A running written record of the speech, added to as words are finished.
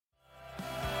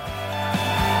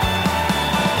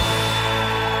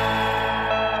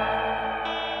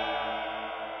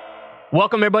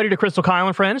Welcome, everybody, to Crystal Kyle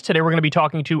and Friends. Today, we're going to be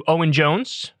talking to Owen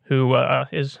Jones, who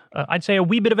is, I'd say, a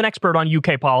wee bit of an expert on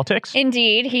UK politics.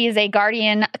 Indeed. He's a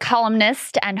Guardian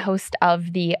columnist and host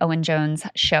of the Owen Jones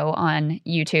Show on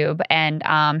YouTube, and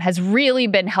has really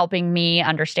been helping me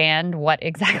understand what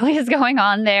exactly is going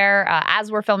on there.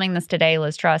 As we're filming this today,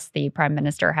 Liz Truss, the Prime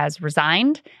Minister, has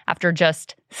resigned after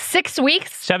just 6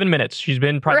 weeks. 7 minutes. She's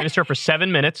been Prime Minister for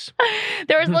 7 minutes.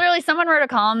 There was literally someone wrote a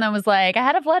column that was like, a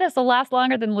head of lettuce will last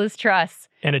longer than Liz Truss.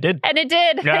 And it did. And it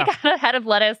did. Yeah. They got a head of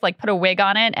lettuce, like put a wig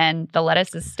on it, and the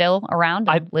lettuce is still around,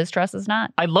 and Liz Truss is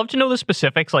not. I'd love to know the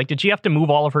specifics. Like, did she have to move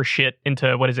all of her shit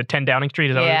into, 10 Downing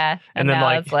Street? Is that Yeah. what it is? And then, now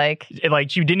it's like,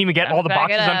 she didn't even get all the back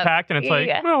it boxes up. unpacked, and it's like,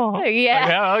 Yeah. oh. Yeah.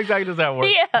 Like, how exactly does that work?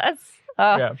 yes.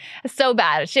 Oh, Yeah. so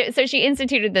bad. So she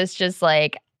instituted this just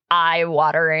like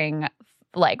eye-watering,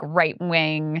 like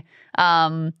right-wing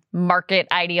market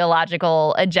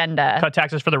ideological agenda. Cut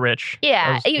taxes for the rich.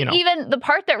 Yeah. As, you know. Even the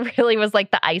part that really was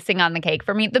like the icing on the cake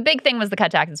for me, the big thing was the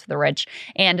cut taxes for the rich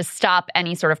and to stop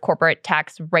any sort of corporate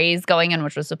tax raise going in,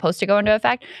 which was supposed to go into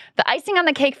effect. The icing on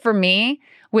the cake for me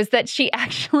was that she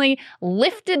actually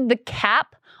lifted the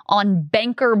cap on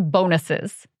banker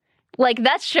bonuses. Like,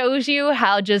 that shows you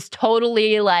how just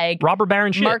totally, like, Robber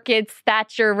Baron shit. markets,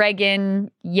 Thatcher,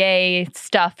 Reagan, yay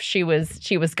stuff she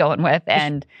was going with,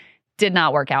 and did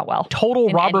not work out well. Total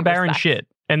in Robber any Baron respect. shit.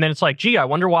 And then it's like, gee, I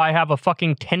wonder why I have a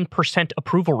fucking 10%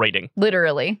 approval rating.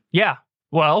 Literally. Yeah.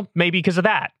 Well, maybe because of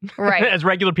that. Right. As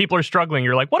regular people are struggling,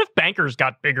 you're like, what if bankers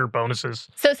got bigger bonuses?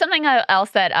 So something else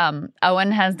that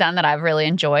Owen has done that I've really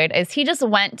enjoyed is he just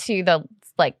went to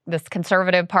this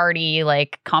conservative party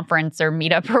like conference or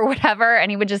meetup or whatever,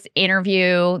 and he would just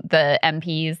interview the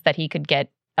MPs that he could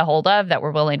get a hold of that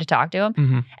were willing to talk to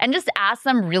him, and just ask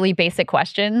them really basic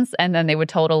questions, and then they would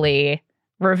totally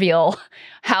reveal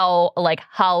how like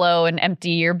hollow and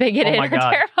empty or bigoted or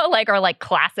terrible, or like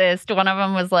classist. One of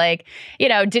them was like,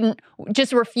 didn't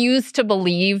just refuse to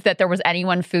believe that there was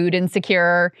anyone food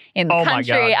insecure in the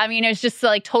country. I mean, it was just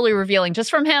like totally revealing just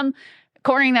from him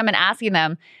cornering them and asking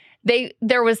them.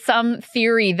 There was some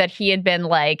theory that he had been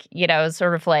like,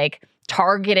 sort of like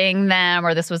targeting them,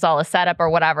 or this was all a setup or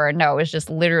whatever. No, it was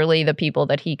just literally the people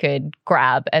that he could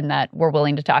grab and that were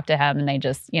willing to talk to him, and they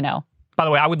just, By the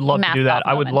way, I would love to do that.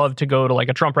 I would love to go to like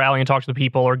a Trump rally and talk to the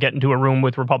people, or get into a room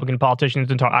with Republican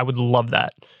politicians and talk. I would love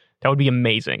that. That would be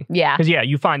amazing. Yeah. Because,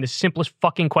 you find the simplest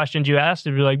fucking questions you ask,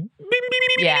 and be like,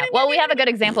 yeah. Well, we have a good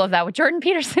example of that with Jordan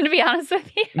Peterson, to be honest with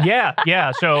you.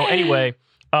 Yeah. So anyway,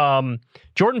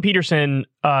 Jordan Peterson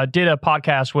did a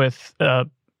podcast with,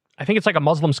 I think it's like a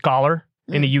Muslim scholar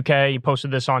in the UK. He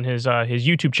posted this on his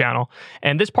YouTube channel.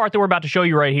 And this part that we're about to show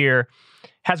you right here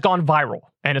has gone viral.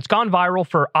 And it's gone viral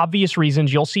for obvious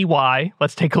reasons. You'll see why.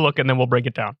 Let's take a look, and then we'll break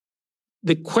it down.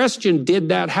 The question, did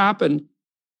that happen,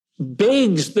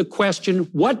 begs the question,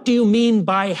 what do you mean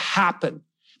by happen?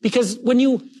 Because when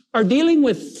you are dealing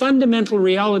with fundamental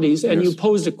realities and you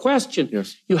pose a question,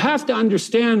 you have to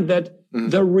understand that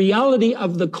the reality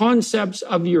of the concepts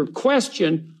of your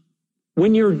question,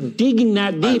 when you're digging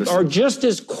that deep, are just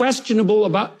as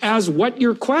questionable as what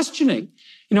you're questioning.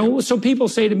 So people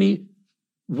say to me,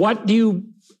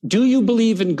 do you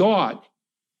believe in God?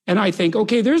 And I think,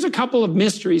 okay, there's a couple of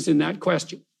mysteries in that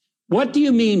question. What do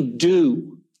you mean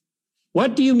do?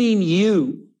 What do you mean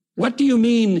you? What do you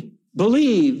mean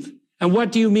believe? And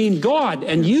what do you mean God?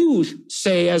 And you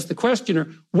say as the questioner,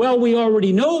 well, we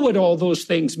already know what all those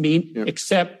things mean,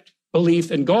 except belief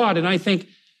in God. And I think,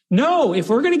 no, if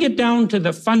we're going to get down to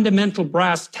the fundamental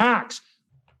brass tacks.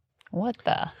 What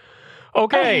the?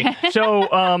 Okay,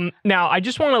 so now I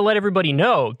just want to let everybody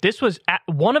know, this was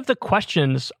one of the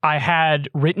questions I had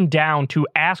written down to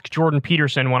ask Jordan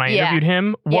Peterson when I interviewed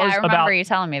him was I remember about you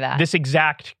telling me that. This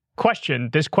exact question,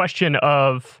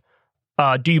 of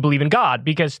do you believe in God?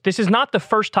 Because this is not the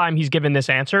first time he's given this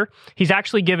answer. He's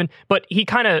actually given, but he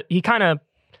kind of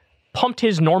pumped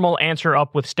his normal answer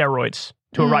up with steroids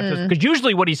to arrive to this. Because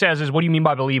usually what he says is, what do you mean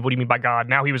by believe? What do you mean by God?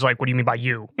 Now he was like, what do you mean by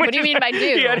you? What do you mean by do?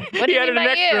 He added an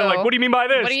extra, like, what do you mean by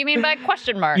this? What do you mean by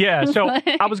question mark? Yeah, so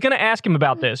I was going to ask him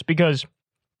about this because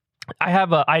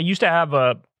I used to have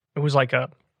it was like a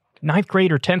 9th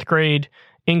grade or 10th grade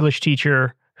English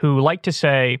teacher who liked to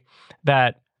say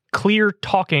that clear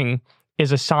talking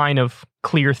is a sign of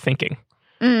clear thinking.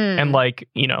 And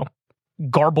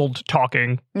garbled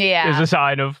talking is a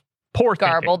sign of poor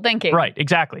garbled thinking. Right,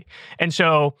 exactly. And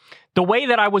so the way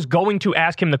that I was going to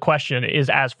ask him the question is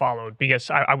as followed,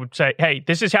 because I would say, hey,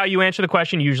 this is how you answer the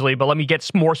question usually, but let me get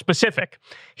more specific.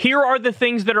 Here are the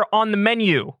things that are on the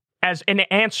menu as an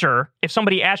answer if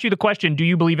somebody asks you the question, do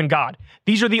you believe in God?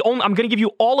 These are the only, I'm going to give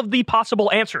you all of the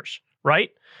possible answers, right?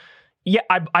 Yeah,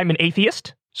 I'm an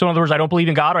atheist. So in other words, I don't believe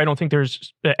in God, or I don't think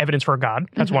there's evidence for a God.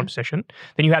 That's one position.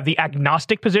 Then you have the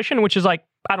agnostic position, which is like,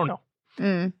 I don't know.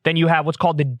 Then you have what's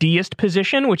called the deist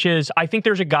position, which is, I think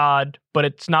there's a God, but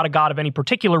it's not a God of any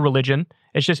particular religion.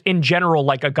 It's just in general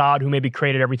like a God who maybe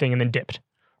created everything and then dipped,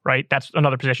 right? That's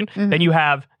another position. Then you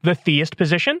have the theist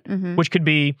position, which could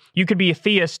be, you could be a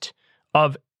theist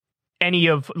of any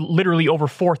of literally over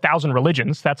 4,000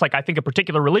 religions. That's like, I think a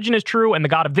particular religion is true and the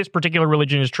God of this particular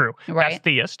religion is true. Right. That's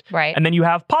theist. Right. And then you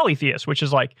have polytheist, which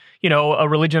is like, you know, a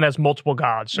religion that has multiple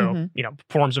gods. So, you know,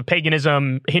 forms of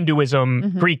paganism,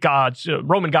 Hinduism, Greek gods,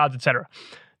 Roman gods, etc.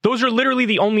 Those are literally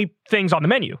the only things on the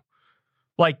menu.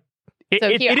 Like,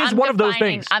 it is one of those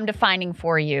things. I'm defining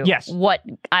for you. Yes.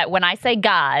 When I say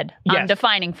God, Yes. I'm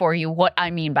defining for you what I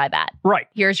mean by that. Right.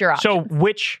 Here's your option. So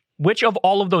which of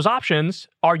all of those options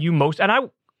are you most, and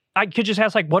I could just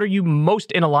ask, like, what are you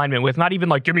most in alignment with? Not even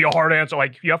like, give me a hard answer,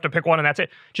 like, you have to pick one and that's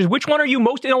it. Just which one are you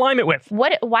most in alignment with?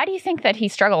 Why do you think that he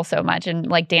struggles so much and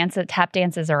like tap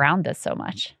dances around this so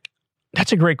much?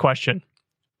 That's a great question.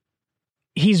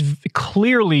 He's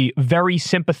clearly very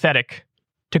sympathetic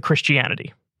to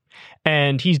Christianity.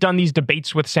 And he's done these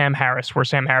debates with Sam Harris, where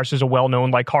Sam Harris is a well-known,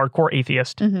 like, hardcore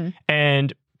atheist.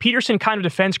 And Peterson kind of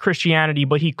defends Christianity,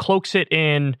 but he cloaks it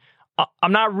in,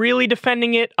 I'm not really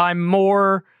defending it. I'm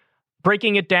more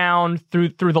breaking it down through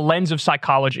the lens of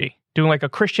psychology, doing like a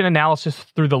Christian analysis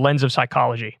through the lens of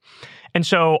psychology. And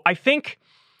so I think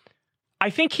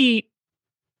he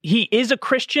is a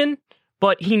Christian,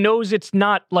 but he knows it's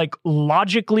not like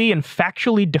logically and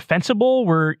factually defensible,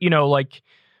 where, you know, like,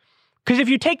 because if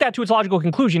you take that to its logical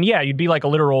conclusion, yeah, you'd be like a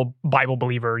literal Bible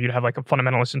believer. You'd have like a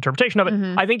fundamentalist interpretation of it.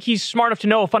 I think he's smart enough to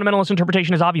know a fundamentalist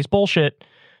interpretation is obvious bullshit.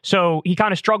 So he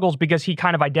kind of struggles because he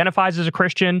kind of identifies as a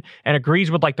Christian and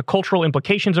agrees with like the cultural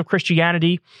implications of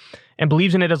Christianity and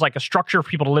believes in it as like a structure for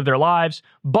people to live their lives.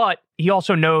 But he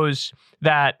also knows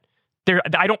that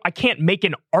I can't make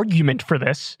an argument for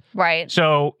this. Right.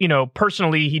 So, you know,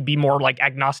 personally, he'd be more like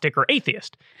agnostic or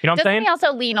atheist. You know what I'm saying? Doesn't he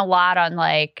also lean a lot on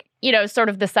like, you know, sort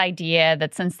of this idea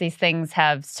that since these things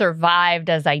have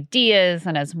survived as ideas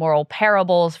and as moral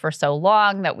parables for so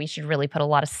long, that we should really put a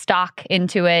lot of stock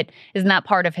into it? Isn't that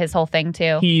part of his whole thing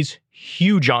too? He's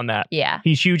huge on that. Yeah.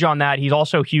 He's huge on that. He's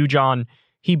also huge on,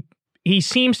 he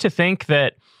seems to think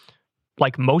that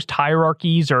like most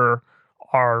hierarchies are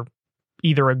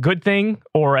either a good thing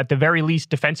or at the very least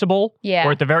defensible,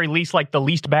 or at the very least like the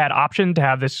least bad option to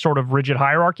have this sort of rigid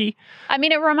hierarchy. I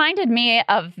mean, it reminded me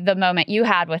of the moment you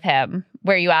had with him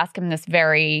where you ask him this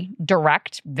very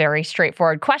direct, very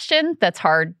straightforward question that's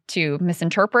hard to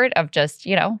misinterpret of just,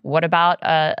 you know, what about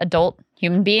adult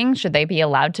human beings? Should they be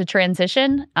allowed to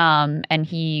transition? And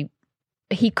he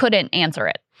couldn't answer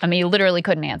it. I mean, he literally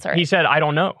couldn't answer it. He said, I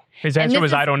don't know. His answer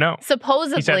was, I don't know.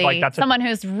 Supposedly, said, like, someone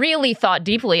who's really thought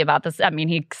deeply about this. I mean,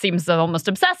 he seems almost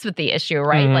obsessed with the issue,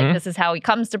 right? Like, this is how he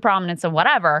comes to prominence and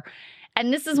whatever.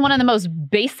 And this is one of the most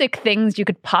basic things you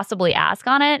could possibly ask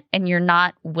on it, and you're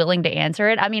not willing to answer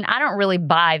it. I mean, I don't really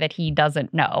buy that he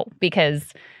doesn't know,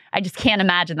 because I just can't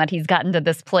imagine that he's gotten to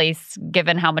this place,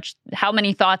 given how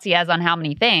many thoughts he has on how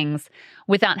many things,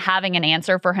 without having an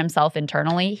answer for himself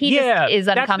internally. He just is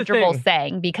uncomfortable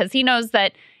saying, because he knows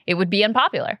that it would be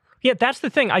unpopular. Yeah, that's the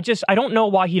thing. I don't know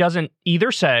why he doesn't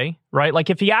either say, right?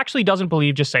 Like, if he actually doesn't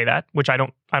believe, just say that, which I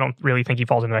don't really think he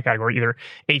falls into that category either.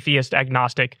 Atheist,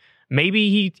 agnostic.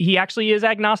 Maybe he actually is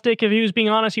agnostic. If he was being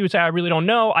honest, he would say, I really don't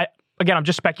know. Again, I'm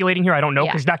just speculating here. I don't know,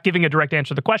 because he's not giving a direct answer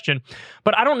to the question.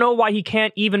 But I don't know why he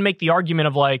can't even make the argument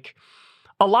of, like,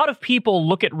 a lot of people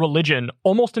look at religion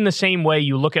almost in the same way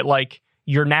you look at, like,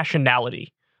 your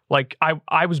nationality. Like,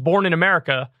 I was born in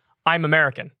America. I'm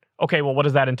American. Okay, well, what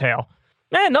does that entail?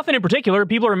 Nothing in particular.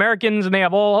 People are Americans and they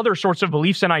have all other sorts of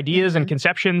beliefs and ideas and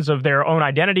conceptions of their own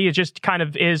identity. It just kind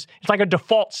of is, it's like a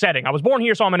default setting. I was born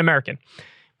here, so I'm an American.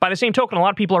 By the same token, a lot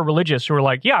of people are religious who are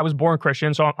like, yeah, I was born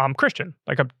Christian, so I'm Christian.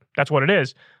 Like, that's what it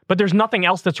is. But there's nothing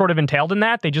else that's sort of entailed in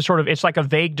that. They just sort of, it's like a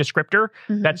vague descriptor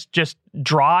that's just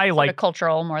dry, sort like of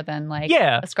cultural more than like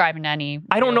ascribing to any.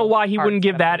 I don't know why he wouldn't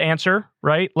give that answer,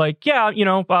 right? Like, yeah, you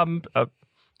know,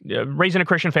 raised in a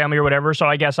Christian family or whatever, so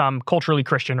I guess I'm culturally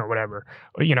Christian or whatever.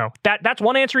 You know, that's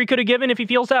one answer he could have given if he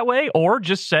feels that way, or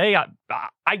just say,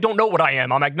 I don't know what I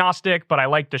am. I'm agnostic, but I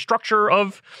like the structure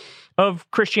of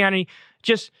Christianity.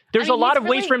 Just, there's a lot of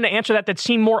ways for him to answer that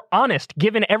seem more honest,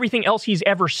 given everything else he's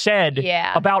ever said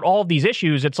about all of these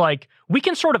issues. It's like, we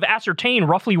can sort of ascertain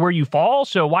roughly where you fall,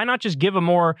 so why not just give a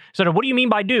more sort of, what do you mean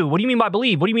by do? What do you mean by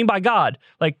believe? What do you mean by God?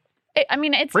 Like, I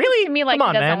mean, it seems really? to me like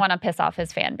he doesn't want to piss off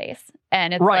his fan base.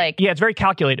 And it's like... Yeah, it's very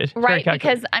calculated. Right,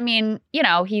 because, I mean, you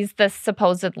know, he's the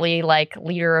supposedly, like,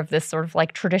 leader of this sort of,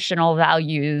 like, traditional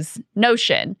values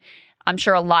notion. I'm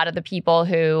sure a lot of the people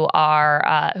who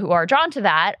are drawn to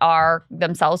that are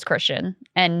themselves Christian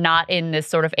and not in this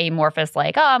sort of amorphous,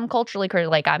 like, oh, I'm culturally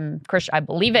Christian, like I'm Christian, I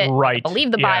believe it, right. I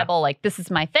believe the Bible, like this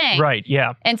is my thing. Right,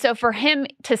 yeah. And so for him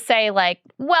to say like,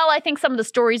 well, I think some of the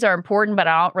stories are important, but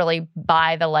I don't really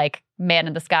buy the like man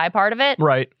in the sky part of it.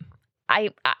 Right.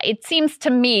 It seems to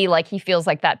me like he feels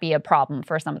like that'd be a problem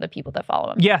for some of the people that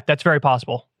follow him. Yeah, that's very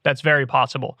possible. That's very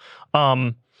possible.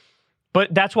 But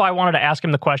that's why I wanted to ask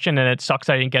him the question, and it sucks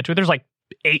I didn't get to it. There's like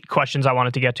 8 questions I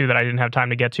wanted to get to that I didn't have time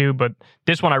to get to, but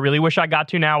this one I really wish I got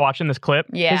to now watching this clip.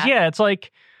 Yeah. It's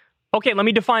like, okay, let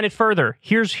me define it further.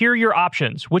 Here are your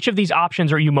options. Which of these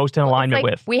options are you most in alignment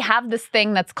with? We have this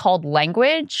thing that's called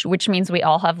language, which means we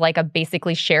all have like a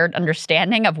basically shared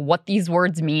understanding of what these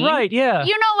words mean. Right, yeah.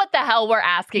 You know what the hell we're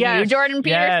asking you, Jordan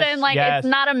Peterson. It's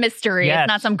not a mystery. It's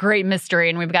not some great mystery,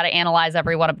 and we've got to analyze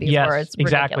every one of these words.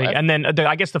 Exactly. Ridiculous. And then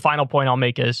I guess the final point I'll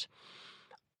make is,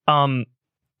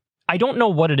 I don't know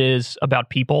what it is about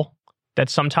people that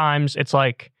sometimes it's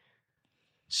like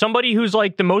somebody who's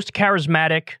like the most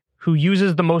charismatic, who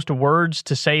uses the most words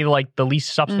to say like the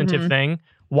least substantive thing.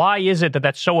 Why is it that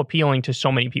that's so appealing to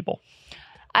so many people?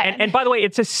 And by the way,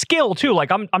 it's a skill too. Like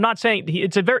I'm not saying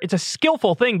it's a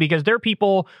skillful thing, because there are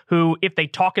people who, if they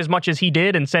talk as much as he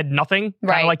did and said nothing,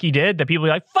 kind of like he did, that people are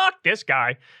like, fuck this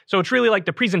guy. So it's really like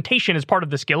the presentation is part of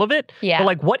the skill of it. Yeah. But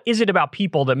like, what is it about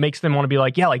people that makes them want to be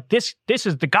like, yeah, like this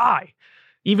is the guy.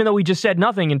 Even though he just said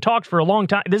nothing and talked for a long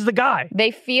time, this is the guy. They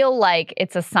feel like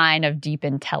it's a sign of deep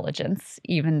intelligence,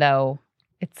 even though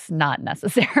it's not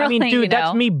necessarily. I mean, dude,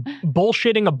 that's me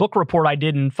bullshitting a book report I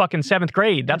did in fucking 7th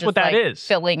grade. That's what that is.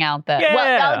 Filling out the... Yeah.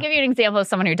 Well, I'll give you an example of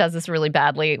someone who does this really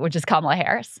badly, which is Kamala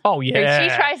Harris. Oh, yeah.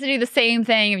 She tries to do the same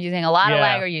thing of using a lot of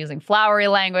language, using flowery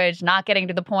language, not getting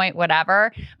to the point,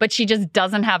 whatever. But she just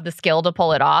doesn't have the skill to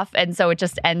pull it off. And so it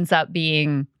just ends up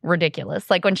being ridiculous.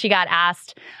 Like when she got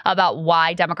asked about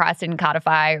why Democrats didn't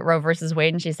codify Roe versus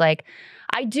Wade, and she's like,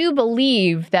 I do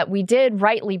believe that we did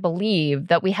rightly believe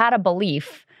that we had a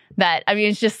belief that, I mean,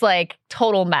 it's just like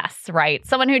total mess, right?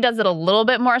 Someone who does it a little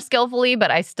bit more skillfully, but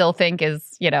I still think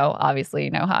is, obviously,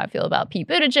 how I feel about Pete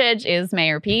Buttigieg is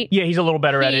Mayor Pete. Yeah, he's a little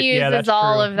better at it. He uses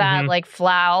all of that like flow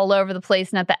all over the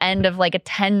place. And at the end of like a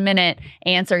 10-minute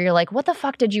answer, you're like, what the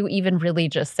fuck did you even really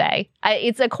just say?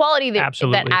 It's a quality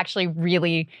that actually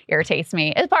really irritates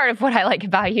me. It's part of what I like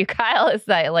about you, Kyle, is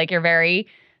that like you're very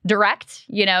direct.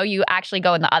 You actually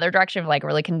go in the other direction of like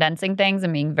really condensing things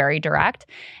and being very direct.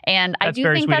 And I do think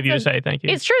that's very sweet of you to say. Thank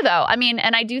you. It's true though. I mean,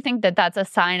 and I do think that that's a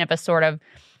sign of a sort of,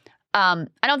 I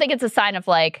don't think it's a sign of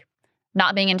like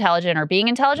not being intelligent or being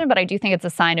intelligent, but I do think it's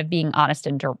a sign of being honest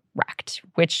and direct,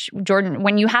 which, Jordan,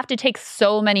 when you have to take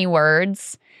so many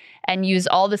words and use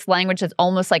all this language that's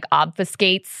almost like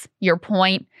obfuscates your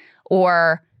point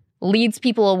or leads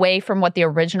people away from what the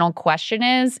original question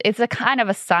is, it's a kind of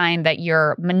a sign that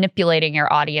you're manipulating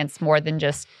your audience more than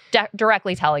just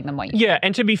directly telling them what you think. Yeah,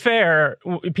 and to be fair,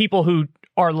 people who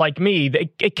are like me,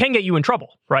 it can get you in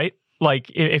trouble, right?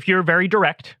 Like, if you're very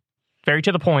direct, very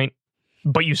to the point,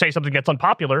 but you say something that's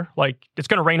unpopular, like, it's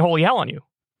going to rain holy hell on you.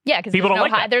 Yeah, because people don't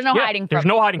like that. There's no hiding from it. There's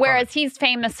no hiding from it. Whereas he's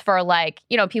famous for like,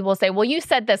 people will say, well, you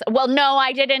said this. Well, no,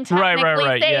 I didn't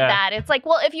technically say that. It's like,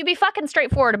 well, if you be fucking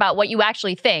straightforward about what you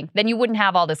actually think, then you wouldn't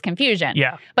have all this confusion.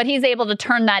 Yeah. But he's able to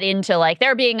turn that into like,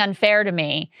 they're being unfair to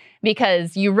me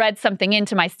because you read something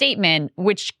into my statement,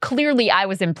 which clearly I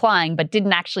was implying, but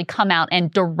didn't actually come out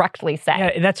and directly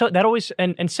say. Yeah, that always,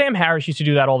 and Sam Harris used to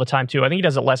do that all the time too. I think he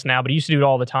does it less now, but he used to do it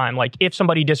all the time. Like, if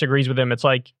somebody disagrees with him, it's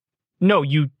like, no,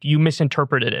 you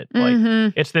misinterpreted it.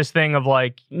 Like, it's this thing of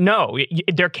like, no,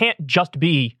 there can't just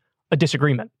be a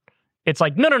disagreement. It's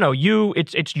like, no,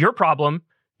 it's your problem.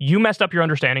 You messed up your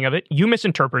understanding of it. You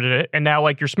misinterpreted it. And now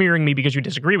like you're smearing me because you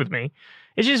disagree with me.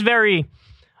 It's just very,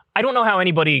 I don't know how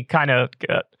anybody kind of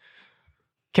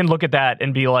can look at that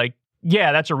and be like,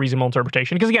 yeah, that's a reasonable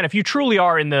interpretation. Because again, if you truly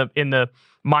are in the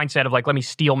mindset of like, let me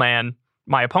steel man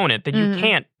my opponent, then you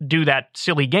can't do that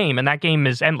silly game, and that game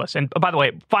is endless. And by the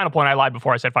way, final point, I lied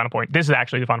before I said final point. This is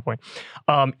actually the final point.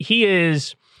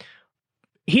 He's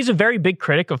a very big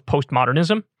critic of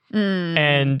postmodernism.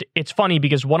 And it's funny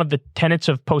because one of the tenets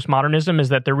of postmodernism is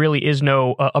that there really is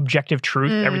no objective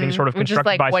truth. Everything's sort of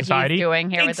constructed by society. He's doing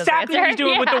here exactly with what he's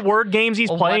doing with the word games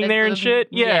he's playing there and shit.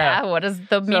 Yeah. What does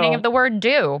the meaning of the word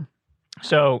do?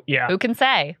 So, yeah. Who can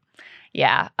say?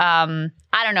 Yeah.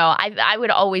 I don't know. I would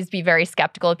always be very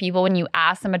skeptical of people when you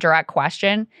ask them a direct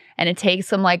question and it takes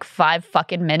them like 5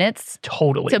 fucking minutes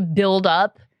to build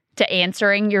up to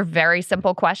answering your very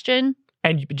simple question.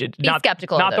 And be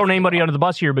skeptical. Not throwing anybody under the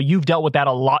bus here, but you've dealt with that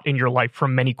a lot in your life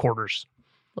from many quarters.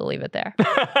 We'll leave it there.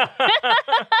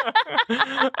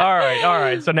 All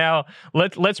right. So now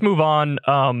let's move on.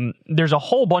 There's a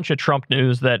whole bunch of Trump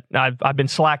news that I've been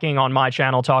slacking on my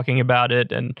channel talking about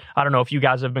it, and I don't know if you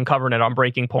guys have been covering it on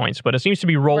Breaking Points, but it seems to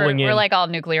be rolling in. We're like all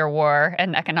nuclear war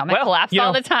and economic collapse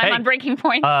all the time on Breaking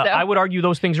Points. I would argue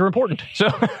those things are important. So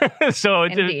it's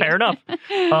fair enough.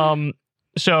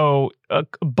 So a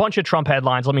bunch of Trump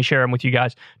headlines. Let me share them with you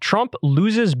guys. Trump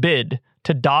loses bid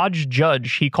to dodge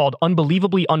judge he called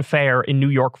unbelievably unfair in New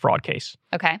York fraud case.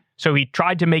 Okay. So he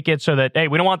tried to make it so that, hey,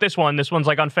 we don't want this one. This one's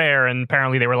like unfair. And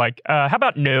apparently they were like, how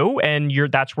about no? And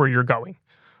that's where you're going.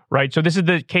 Right. So this is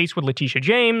the case with Letitia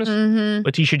James. Mm-hmm.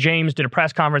 Letitia James did a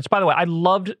press conference. By the way, I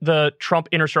loved the Trump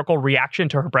Inner Circle reaction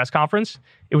to her press conference.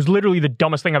 It was literally the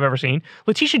dumbest thing I've ever seen.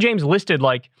 Letitia James listed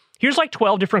here's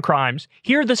 12 different crimes.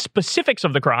 Here are the specifics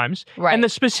of the crimes. Right. And the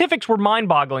specifics were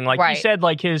mind-boggling. He said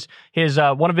his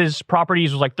one of his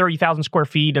properties was 30,000 square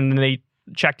feet, and then they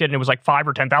checked it and it was 5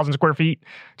 or 10,000 square feet.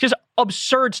 Just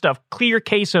absurd stuff. Clear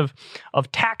case of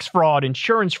tax fraud,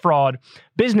 insurance fraud,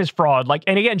 business fraud.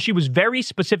 And again, she was very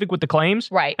specific with the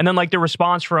claims. Right. And then the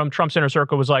response from Trump's Inner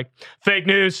Circle was fake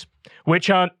news, witch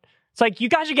hunt. It's you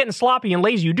guys are getting sloppy and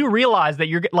lazy. You do realize that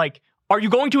you're are you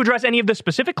going to address any of the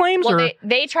specific claims? Well,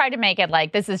 they tried to make it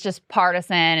this is just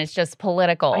partisan, it's just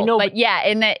political. I know, but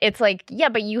it's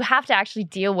but you have to actually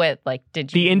deal with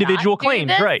did you the individual claims,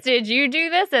 this? Right? Did you do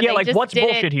this? And yeah, what's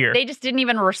bullshit here? They just didn't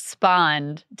even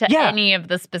respond to any of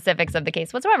the specifics of the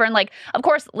case whatsoever. And of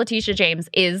course, Letitia James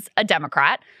is a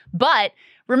Democrat, but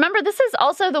remember, this is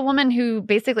also the woman who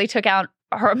basically took out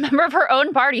a member of her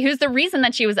own party, who's the reason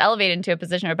that she was elevated into a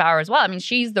position of power as well. I mean,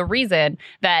 she's the reason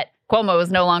that Cuomo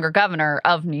is no longer governor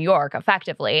of New York,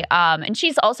 effectively. And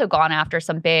she's also gone after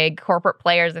some big corporate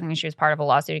players. I think she was part of a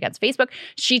lawsuit against Facebook.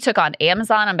 She took on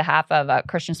Amazon on behalf of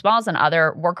Christian Smalls and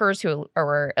other workers who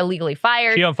were illegally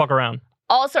fired. She don't fuck around.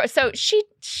 Also, so she's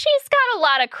got a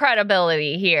lot of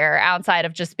credibility here outside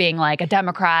of just being a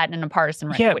Democrat and a partisan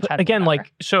race. Yeah, but again,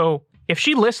 so if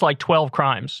she lists 12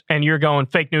 crimes and you're going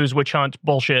fake news, witch hunt,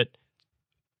 bullshit,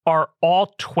 are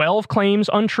all 12 claims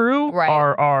untrue? Right.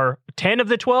 Are 10 of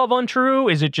the 12 untrue?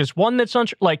 Is it just one that's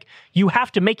untrue? You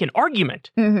have to make an argument.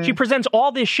 Mm-hmm. She presents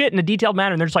all this shit in a detailed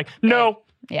manner, and they're just no.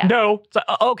 Yeah. No. It's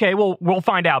okay, well, we'll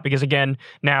find out, because again,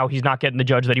 now he's not getting the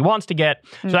judge that he wants to get.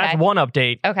 So that's one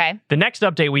update. Okay. The next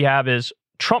update we have is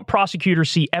Trump prosecutors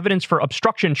see evidence for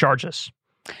obstruction charges.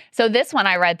 So this one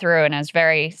I read through and it was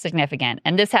very significant.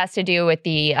 And this has to do with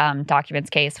the documents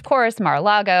case, of course,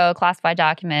 Mar-a-Lago, classified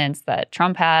documents that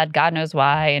Trump had, God knows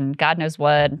why, and God knows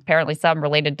what, apparently some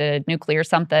related to nuclear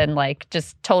something,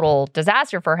 just total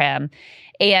disaster for him.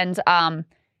 And,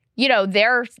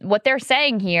 what they're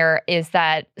saying here is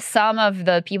that some of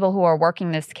the people who are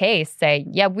working this case say,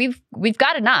 yeah, we've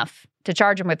got enough to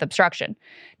charge him with obstruction.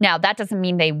 Now, that doesn't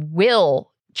mean they will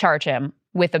charge him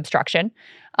with obstruction.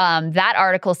 That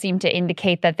article seemed to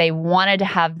indicate that they wanted to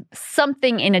have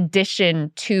something in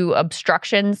addition to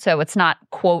obstruction, so it's not,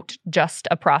 quote, just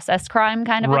a process crime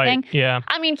kind of a thing. Yeah.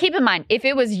 I mean, keep in mind, if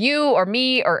it was you or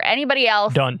me or anybody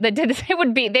else that did this, they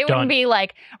wouldn't be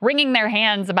wringing their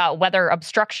hands about whether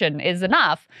obstruction is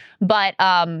enough. But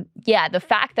the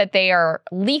fact that they are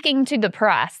leaking to the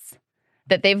press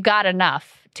that they've got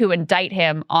enough to indict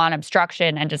him on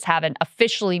obstruction and just haven't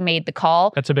officially made the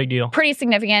call. That's a big deal. Pretty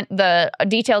significant. The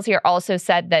details here also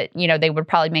said that, they would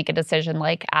probably make a decision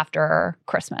after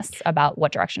Christmas about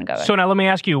what direction to go in. So now let me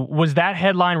ask you, was that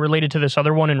headline related to this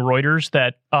other one in Reuters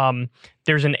that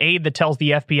there's an aide that tells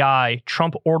the FBI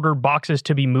Trump ordered boxes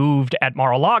to be moved at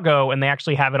Mar-a-Lago, and they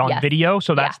actually have it on video?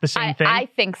 So that's the same thing? I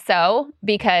think so,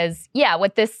 because,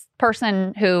 what this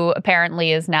person who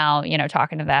apparently is now,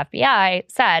 talking to the FBI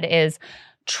said is,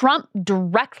 Trump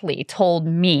directly told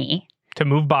me to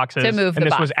move boxes. And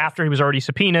this was after he was already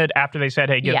subpoenaed, after they said,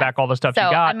 hey, give back all the stuff you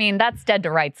got. I mean, that's dead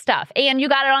to rights stuff. And you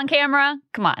got it on camera?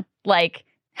 Come on.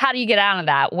 How do you get out of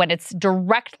that when it's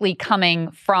directly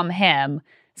coming from him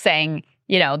saying,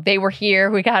 they were here,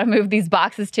 we got to move these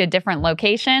boxes to a different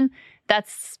location?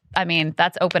 That's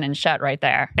open and shut right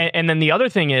there. And then the other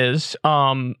thing is,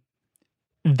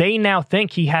 they now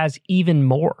think he has even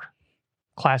more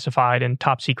classified and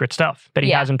top secret stuff that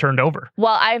he hasn't turned over.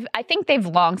 Well, I think they've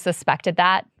long suspected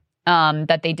that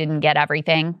they didn't get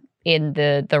everything in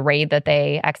the raid that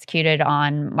they executed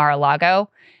on Mar-a-Lago.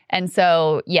 And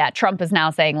so, Trump is now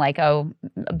saying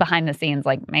behind the scenes,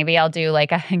 maybe I'll do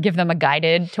give them a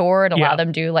guided tour and allow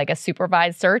them to do a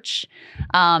supervised search.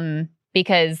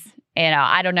 Because,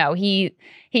 I don't know.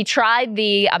 He tried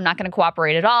the I'm not going to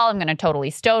cooperate at all, I'm going to totally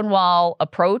stonewall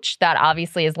approach that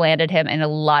obviously has landed him in a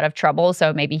lot of trouble.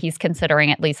 So maybe he's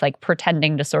considering at least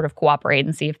pretending to sort of cooperate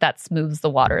and see if that smooths the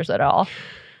waters at all.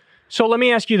 So let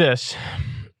me ask you this.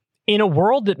 In a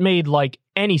world that made like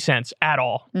any sense at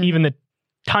all, even the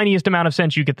tiniest amount of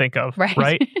sense you could think of,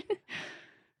 right?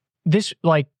 This,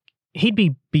 like, he'd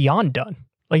be beyond done.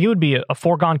 Like, it would be a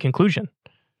foregone conclusion,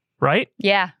 right?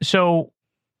 Yeah. So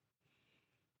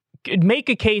make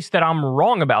a case that I'm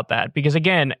wrong about that, because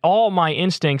again, all my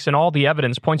instincts and all the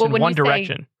evidence points in one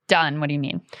direction. Done, what do you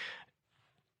mean?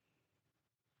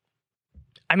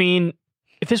 I mean,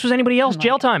 if this was anybody else,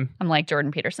 jail time. I'm like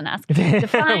Jordan Peterson asked.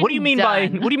 What do you mean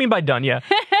by done? Yeah.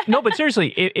 No, but seriously,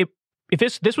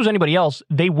 if this was anybody else,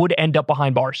 they would end up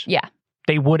behind bars. Yeah.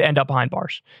 They would end up behind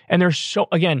bars. And there's so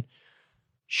many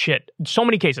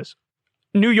cases.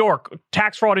 New York,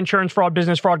 tax fraud, insurance fraud,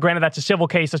 business fraud. Granted, that's a civil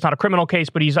case. That's not a criminal case,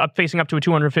 but he's facing up to a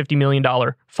 $250 million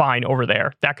fine over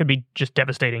there. That could be just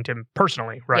devastating to him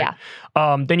personally, right?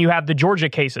 Yeah. Then you have the Georgia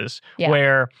cases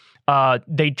where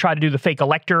they try to do the fake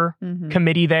elector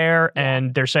committee there,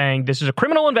 and they're saying this is a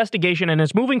criminal investigation and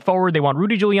it's moving forward. They want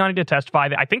Rudy Giuliani to testify.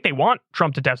 I think they want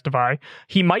Trump to testify.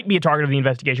 He might be a target of the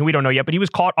investigation. We don't know yet, but he was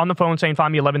caught on the phone saying,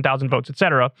 find me 11,000 votes,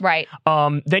 etc. Right.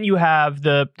 Then you have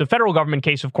the federal government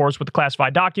case, of course, with the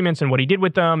classified documents and what he did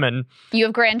with them. And you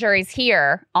have grand juries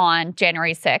here on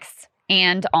January 6th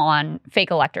and on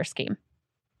fake elector scheme.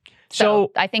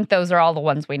 So I think those are all the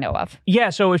ones we know of. Yeah,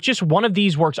 so if just one of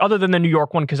these works, other than the New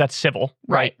York one, because that's civil,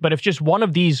 right? But if just one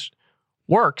of these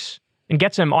works and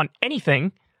gets him on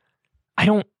anything, I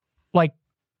don't,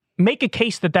 make a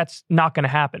case that that's not going to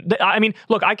happen. I mean,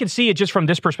 look, I can see it just from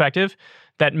this perspective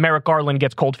that Merrick Garland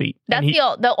gets cold feet. That's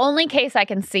the only case I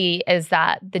can see is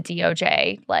that the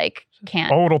DOJ,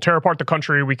 can't. Oh, it'll tear apart the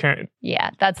country. We can't.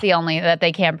 Yeah, that's the only that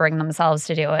they can't bring themselves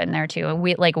to do it, and they're too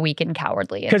weak and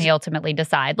cowardly, and they ultimately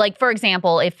decide. Like, for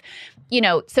example, if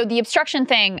so the obstruction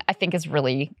thing I think is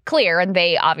really clear, and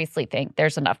they obviously think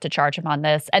there's enough to charge him on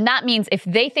this, and that means if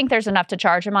they think there's enough to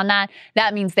charge him on that,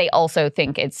 that means they also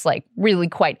think it's really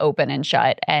quite open and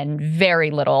shut, and very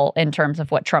little in terms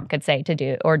of what Trump could say to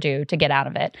do to get out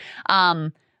of it.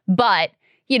 But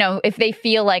if they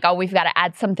feel like, oh, we've got to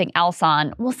add something else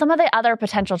on, well, some of the other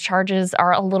potential charges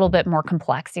are a little bit more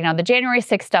complex. The January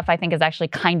 6th stuff, I think, is actually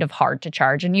kind of hard to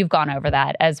charge, and you've gone over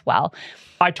that as well.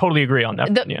 I totally agree on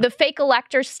that. The fake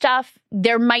elector stuff,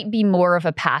 there might be more of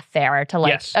a path there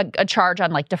to a charge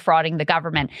on defrauding the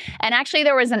government. And actually,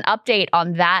 there was an update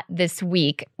on that this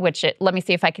week, let me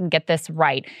see if I can get this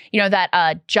right.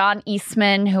 That John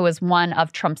Eastman, who was one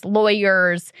of Trump's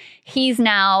lawyers, he's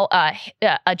now,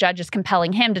 a judge is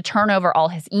compelling him to turn over all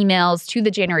his emails to the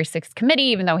January 6th committee,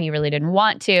 even though he really didn't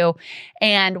want to.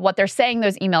 And what they're saying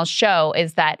those emails show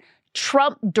is that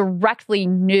Trump directly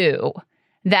knew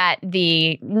that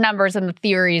the numbers and the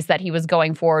theories that he was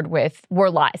going forward with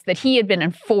were lies, that he had been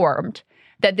informed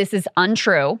that this is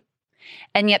untrue,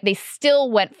 and yet they still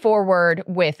went forward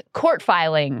with court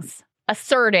filings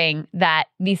asserting that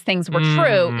these things were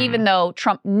true, even though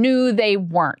Trump knew they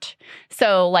weren't.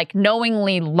 So,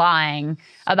 knowingly lying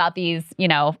about these,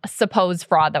 supposed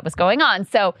fraud that was going on.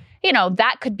 So,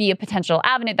 that could be a potential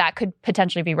avenue that could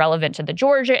potentially be relevant to the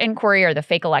Georgia inquiry or the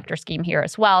fake elector scheme here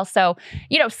as well. So,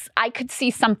 I could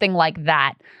see something like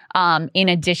that in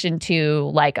addition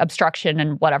to obstruction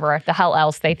and whatever the hell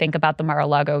else they think about the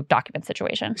Mar-a-Lago document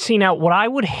situation. See, now what I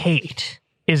would hate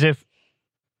is if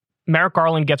Merrick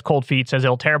Garland gets cold feet, says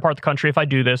it'll tear apart the country if I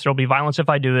do this, there'll be violence if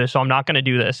I do this, so I'm not going to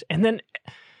do this. And then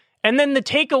the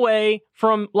takeaway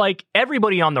from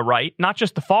everybody on the right, not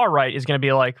just the far right, is going to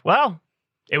be well,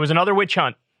 it was another witch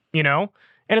hunt, And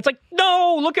it's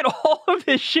no, look at all of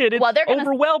this shit. It's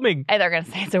overwhelming. They're going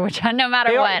to say it's a witch hunt no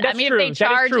matter what. That's true. If they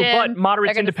charge him, but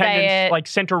moderates,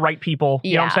 independents, center-right people,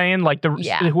 you know what I'm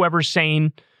saying? Whoever's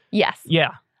sane. Yes.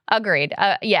 Yeah. Agreed.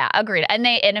 Agreed. And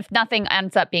if nothing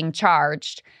ends up being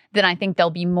charged, then I think they'll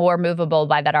be more movable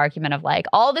by that argument of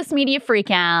all this media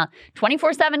freak out,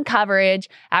 24/7 coverage,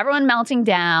 everyone melting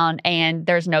down, and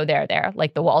there's no there.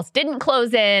 The walls didn't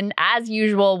close in as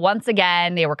usual. Once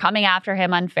again, they were coming after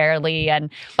him unfairly. And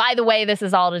by the way, this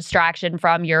is all a distraction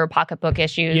from your pocketbook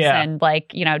issues and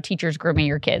teachers grooming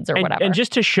your kids or whatever. And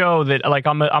just to show that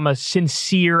I'm a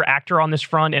sincere actor on this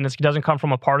front, and it doesn't come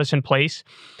from a partisan place.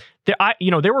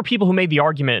 There were people who made the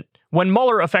argument when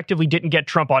Mueller effectively didn't get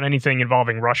Trump on anything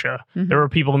involving Russia. There were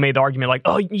people who made the argument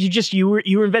oh, you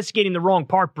were investigating the wrong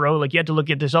part, bro. You had to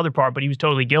look at this other part, but he was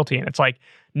totally guilty. And it's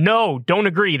no, don't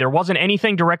agree. There wasn't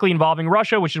anything directly involving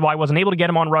Russia, which is why I wasn't able to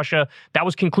get him on Russia. That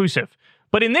was conclusive.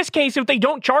 But in this case, if they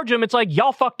don't charge him, it's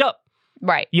y'all fucked up.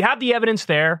 Right. You have the evidence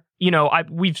there.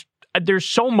 There's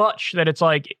so much that it's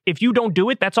if you don't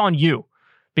do it, that's on you,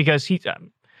 because he's.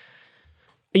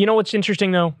 What's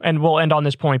interesting, though, and we'll end on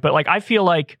this point, but I feel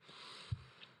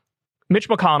Mitch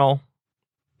McConnell,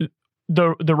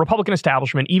 the Republican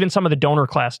establishment, even some of the donor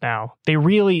class now,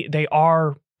 they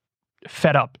are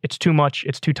fed up. It's too much.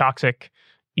 It's too toxic.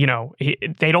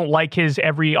 They don't like his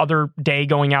every other day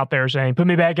going out there saying, put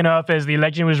me back in office, the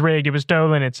election was rigged, it was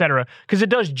stolen, etc. Because it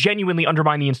does genuinely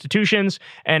undermine the institutions.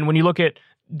 And when you look at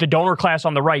the donor class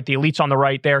on the right, the elites on the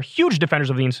right, they're huge defenders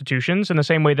of the institutions in the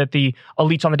same way that the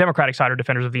elites on the Democratic side are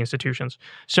defenders of the institutions.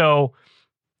 So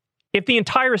if the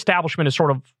entire establishment is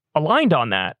sort of aligned on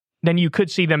that, then you could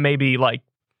see them maybe like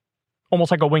almost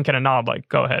like a wink and a nod, like,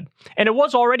 go ahead. And it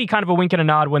was already kind of a wink and a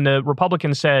nod when the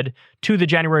Republicans said to the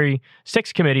January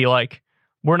 6th committee, like,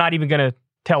 we're not even going to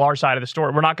tell our side of the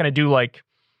story. We're not going to do like,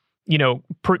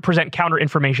 present counter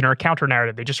information or a counter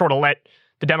narrative. They just sort of let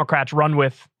the Democrats run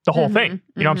with the whole thing.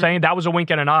 You know what I'm saying? That was a wink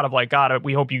and a nod of like, God,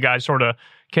 we hope you guys sort of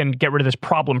can get rid of this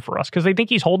problem for us, because they think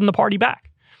he's holding the party back.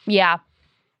 Yeah.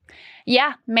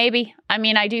 Yeah, maybe. I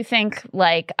mean, I do think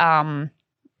like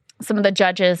some of the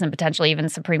judges and potentially even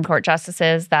Supreme Court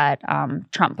justices that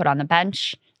Trump put on the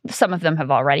bench, some of them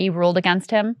have already ruled against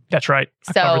him. That's right.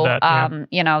 So,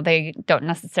 they don't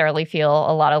necessarily feel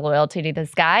a lot of loyalty to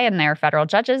this guy, and they're federal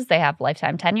judges. They have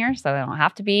lifetime tenure, so they don't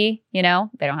have to be, they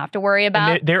don't have to worry about.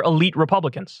 And they're elite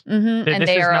Republicans. And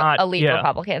they are elite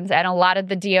Republicans. And a lot of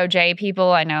the DOJ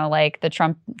people, I know, like the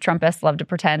Trumpists love to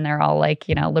pretend they're all like,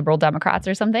 liberal Democrats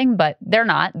or something, but they're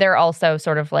not. They're also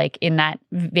sort of like in that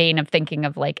vein of thinking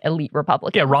of like elite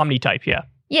Republicans. Yeah, Romney type, yeah.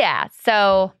 Yeah,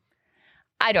 so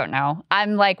I don't know.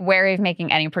 I'm like wary of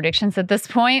making any predictions at this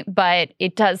point, but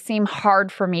it does seem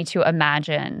hard for me to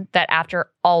imagine that after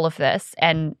all of this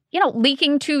and,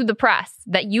 leaking to the press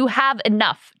that you have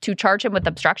enough to charge him with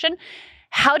obstruction,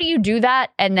 how do you do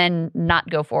that and then not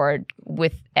go forward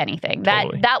with anything?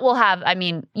 Totally. That will have,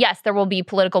 yes, there will be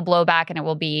political blowback and it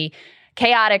will be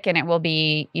chaotic and it will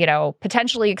be,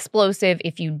 potentially explosive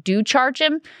if you do charge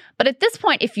him. But at this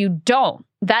point, if you don't,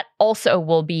 that also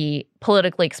will be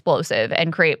politically explosive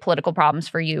and create political problems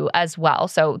for you as well.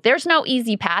 So there's no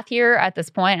easy path here at this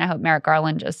point. I hope Merrick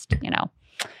Garland just,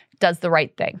 does the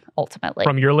right thing ultimately.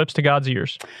 From your lips to God's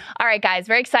ears. All right, guys,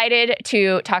 very excited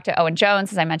to talk to Owen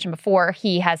Jones. As I mentioned before,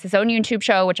 he has his own YouTube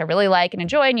show, which I really like and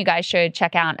enjoy, and you guys should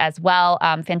check out as well.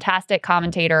 Fantastic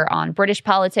commentator on British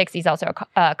politics. He's also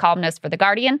a columnist for The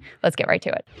Guardian. Let's get right to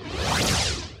it.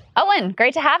 Owen,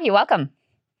 great to have you. Welcome.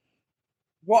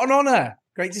 What an honor.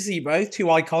 Great to see you both. Two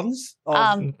icons.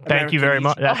 Thank you very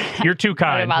much. You're too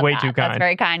kind. Way too kind. That's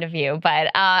very kind of you.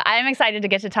 But I'm excited to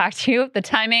get to talk to you. The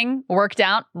timing worked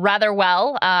out rather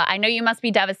well. I know you must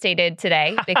be devastated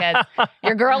today because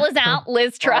your girl is out.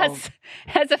 Liz Truss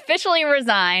has officially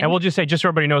resigned. And we'll just say, just so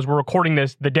everybody knows, we're recording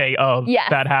this the day of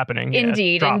that happening.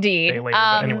 Indeed, indeed. Day later,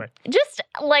 but anyway. Just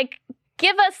like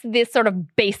give us this sort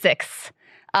of basics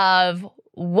of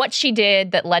what she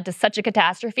did that led to such a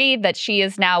catastrophe that she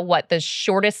is now, the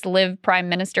shortest lived prime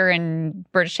minister in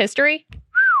British history?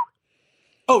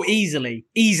 Oh, easily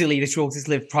the shortest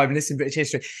lived prime minister in British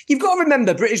history. You've got to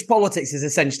remember, British politics is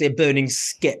essentially a burning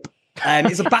skip.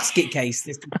 It's a basket case,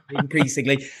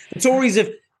 increasingly. The Tories have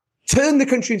turned the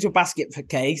country into a basket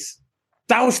case,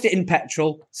 doused it in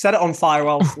petrol, set it on fire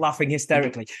whilst laughing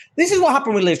hysterically. This is what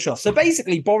happened with Liz Truss. So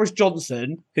basically, Boris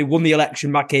Johnson, who won the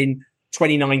election back in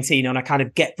 2019 on a kind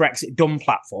of Get Brexit Done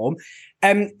platform,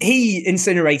 he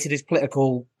incinerated his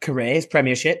political career, his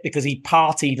premiership, because he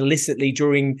partied illicitly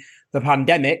during the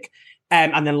pandemic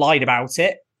and then lied about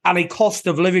it. And a cost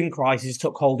of living crisis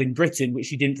took hold in Britain, which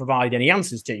he didn't provide any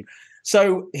answers to.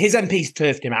 So his MPs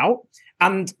turfed him out.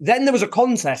 And then there was a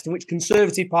contest in which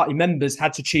Conservative Party members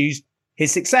had to choose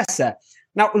his successor.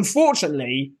 Now,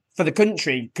 unfortunately for the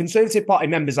country, Conservative Party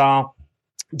members are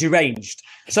deranged.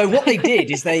 So what they did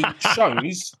is they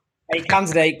chose a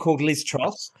candidate called Liz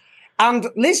Truss. And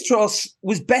Liz Truss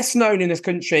was best known in this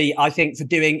country, I think, for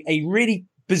doing a really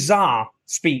bizarre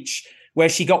speech where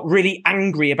she got really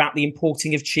angry about the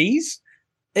importing of cheese.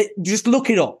 Just look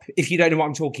it up if you don't know what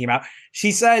I'm talking about.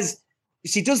 She says,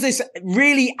 she does this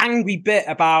really angry bit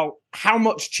about how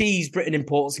much cheese Britain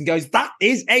imports and goes, that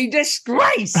is a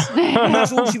disgrace. And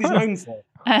that's all she was known for.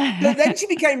 But then she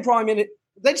became prime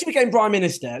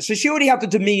minister. So she already had the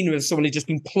demeanor of someone who'd just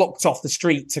been plucked off the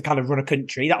street to kind of run a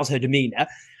country. That was her demeanor.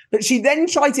 But she then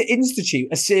tried to institute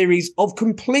a series of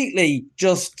completely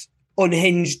just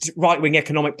unhinged right-wing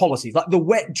economic policies, like the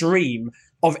wet dream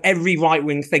of every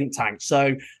right-wing think tank.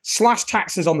 So slash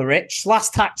taxes on the rich, slash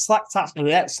taxes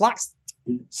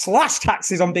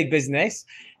on big business,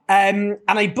 and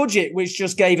a budget which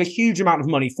just gave a huge amount of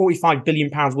money, £45 billion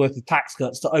worth of tax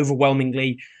cuts to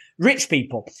overwhelmingly rich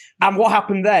people. And what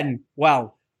happened then?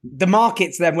 Well, the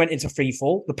markets then went into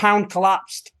freefall. The pound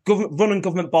collapsed, run on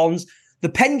government bonds. The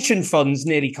pension funds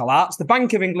nearly collapsed. The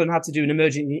Bank of England had to do an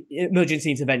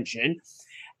emergency intervention.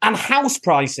 And house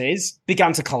prices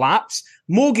began to collapse.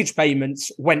 Mortgage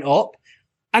payments went up.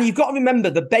 And you've got to remember,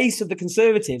 the base of the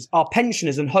Conservatives are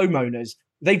pensioners and homeowners.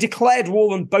 They declared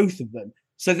war on both of them.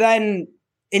 So then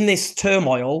in this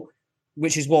turmoil,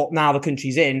 which is what now the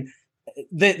country's in,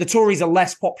 the Tories are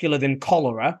less popular than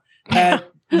cholera.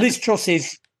 Liz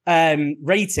Truss's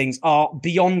ratings are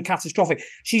beyond catastrophic.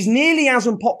 She's nearly as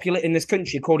unpopular in this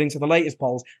country, according to the latest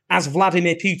polls, as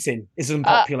Vladimir Putin is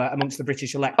unpopular amongst the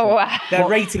British electorate. Oh, wow. Their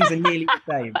ratings are nearly the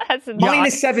same. That's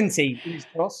minus 70, Liz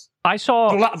Truss. I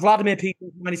saw Vladimir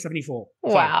Putin minus 74.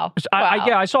 Wow.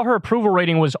 I saw her approval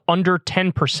rating was under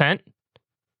 10%.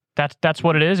 That's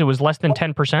what it is. It was less than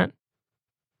 10%.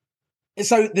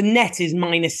 So the net is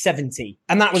minus 70.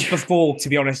 And that was before, to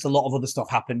be honest, a lot of other stuff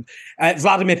happened.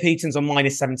 Vladimir Putin's on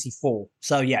minus 74.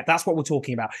 So yeah, that's what we're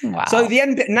talking about. Wow. So the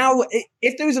MP, now,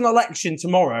 if there was an election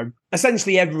tomorrow,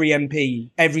 essentially every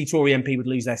Tory MP would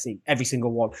lose their seat, every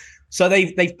single one. So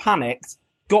they've panicked,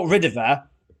 got rid of her.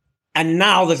 And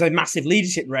now there's a massive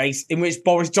leadership race in which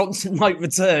Boris Johnson might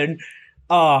return.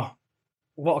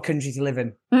 What a country to live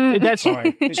in.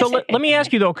 So let me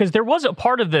ask you, though, because there was a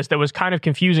part of this that was kind of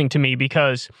confusing to me,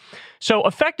 because so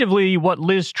effectively what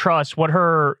Liz Truss, what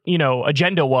her,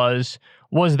 agenda was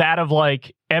that of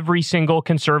like every single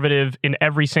conservative in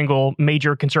every single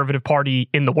major conservative party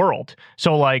in the world.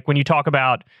 So like when you talk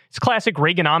about, it's classic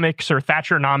Reaganomics or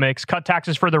Thatcheronomics, cut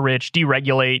taxes for the rich,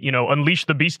 deregulate, unleash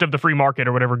the beast of the free market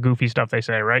or whatever goofy stuff they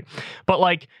say, right? But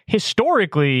like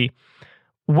historically,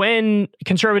 when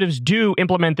conservatives do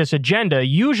implement this agenda,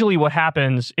 usually what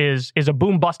happens is a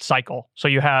boom bust cycle. So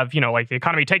you have, like the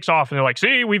economy takes off and they're like,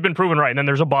 see, we've been proven right. And then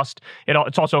there's a bust.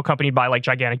 It's also accompanied by like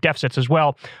gigantic deficits as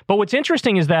well. But what's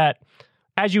interesting is that,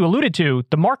 as you alluded to,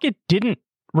 the market didn't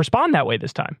respond that way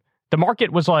this time. The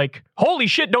market was like, holy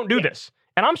shit, don't do this.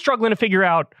 And I'm struggling to figure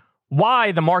out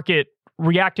why the market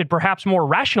reacted perhaps more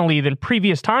rationally than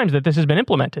previous times that this has been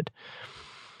implemented.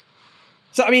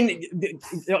 So, I mean,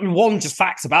 one just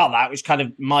facts about that, which kind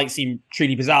of might seem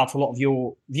truly bizarre to a lot of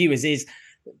your viewers, is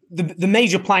the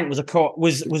major plank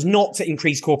was not to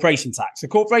increase corporation tax. The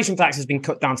corporation tax has been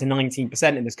cut down to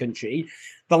 19% in this country.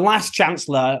 The last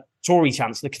chancellor, Tory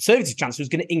chancellor, Conservative chancellor, was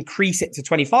going to increase it to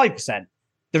 25%.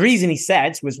 The reason he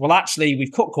said was, well, actually,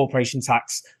 we've cut corporation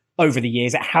tax over the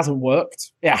years. It hasn't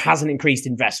worked. It hasn't increased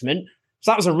investment.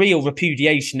 So that was a real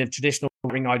repudiation of traditional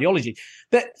ring ideology.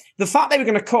 But the fact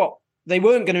they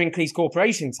weren't going to increase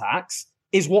corporation tax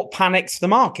is what panicked the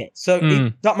market. So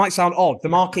that might sound odd. The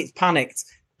market's panicked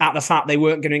at the fact they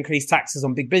weren't going to increase taxes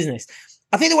on big business.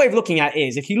 I think the way of looking at it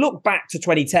is, if you look back to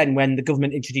 2010 when the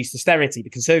government introduced austerity, the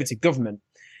Conservative government,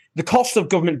 the cost of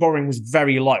government borrowing was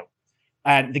very low. These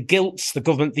are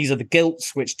the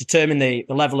gilts which determine the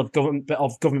level of government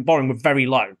borrowing were very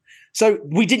low. So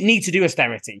we didn't need to do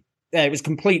austerity. It was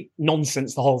complete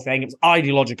nonsense, the whole thing. It was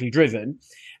ideologically driven.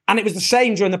 And it was the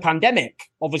same during the pandemic.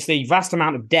 Obviously, vast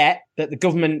amount of debt that the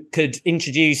government could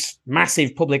introduce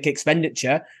massive public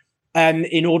expenditure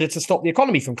in order to stop the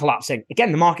economy from collapsing.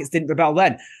 Again, the markets didn't rebel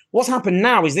then. What's happened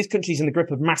now is this country's in the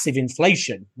grip of massive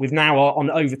inflation. We've now on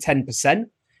over 10%.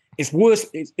 It's worse.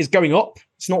 It's going up.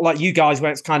 It's not like you guys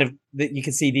where it's kind of that you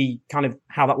can see the kind of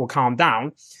how that will calm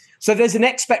down. So there's an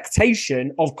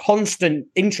expectation of constant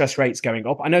interest rates going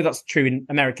up. I know that's true in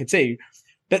America too.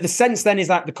 But the sense then is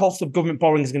that the cost of government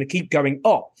borrowing is going to keep going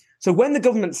up. So when the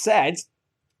government said,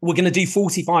 we're going to do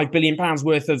 £45 billion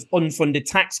worth of unfunded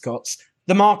tax cuts,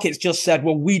 the markets just said,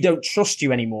 well, we don't trust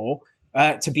you anymore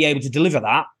to be able to deliver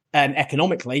that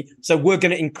economically. So we're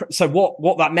going to, so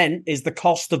what that meant is the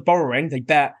cost of borrowing, they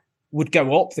bet, would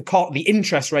go up. The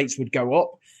interest rates would go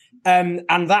up.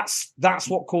 And that's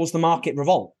what caused the market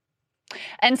revolt.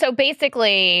 And so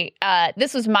basically,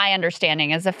 this was my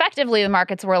understanding, is effectively the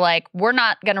markets were like, we're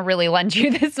not going to really lend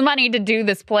you this money to do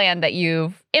this plan that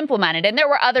you've implemented. And there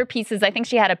were other pieces. I think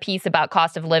she had a piece about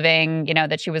cost of living,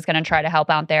 that she was going to try to help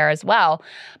out there as well.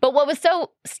 But what was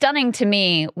so stunning to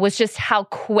me was just how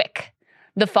quick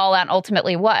the fallout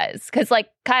ultimately was. Because like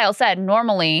Kyle said,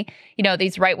 normally,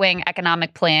 these right-wing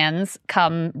economic plans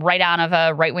come right out of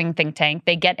a right-wing think tank.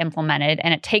 They get implemented,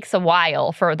 and it takes a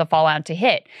while for the fallout to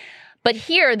hit. But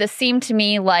here, this seemed to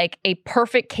me like a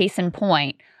perfect case in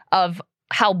point of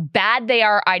how bad they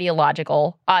are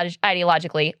ideologically,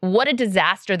 what a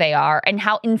disaster they are, and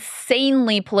how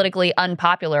insanely politically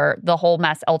unpopular the whole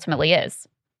mess ultimately is.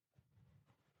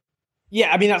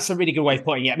 Yeah, I mean, that's a really good way of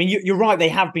putting it. I mean, you're right. They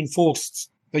have been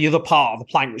forced. The other part of the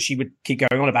plank that she would keep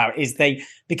going on about is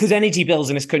because energy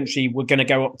bills in this country were going to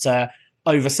go up to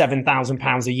over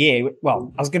 £7,000 a year.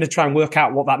 Well, I was going to try and work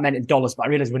out what that meant in dollars, but I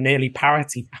realized we're nearly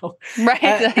parity now. Right.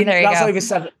 There you that's go. over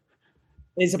seven.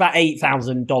 It's about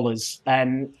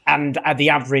 $8,000, and the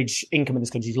average income in this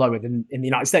country is lower than in the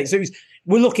United States. So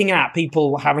we're looking at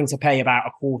people having to pay about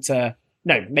a quarter,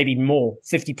 no, maybe more,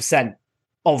 50%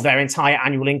 of their entire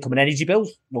annual income and energy bills.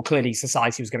 Well, clearly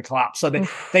society was going to collapse. So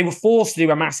they were forced to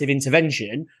do a massive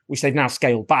intervention, which they've now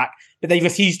scaled back, but they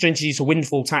refused to introduce a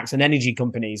windfall tax on energy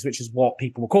companies, which is what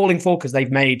people were calling for, because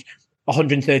they've made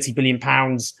 £130 billion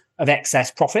of excess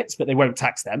profits, but they won't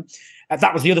tax them.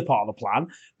 That was the other part of the plan.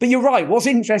 But you're right. What's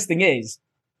interesting is,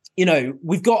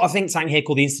 we've got a think tank here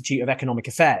called the Institute of Economic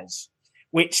Affairs,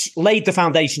 which laid the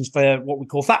foundations for what we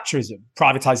call Thatcherism: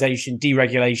 privatization,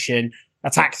 deregulation,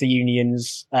 attack the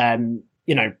unions,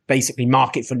 basically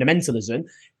market fundamentalism.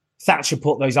 Thatcher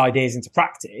put those ideas into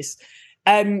practice.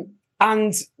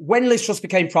 And when Liz Truss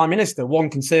became Prime Minister, one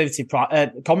Conservative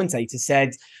commentator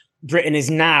said, Britain is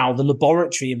now the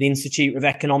laboratory of the Institute of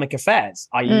Economic Affairs,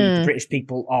 i.e. the British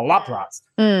people are lab rats.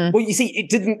 Well, you see,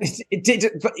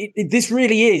 this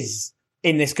really is,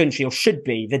 in this country, or should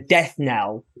be, the death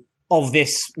knell of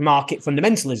this market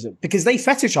fundamentalism, because they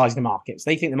fetishize the markets.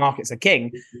 They think the markets are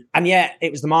king, and yet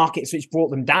it was the markets which brought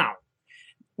them down.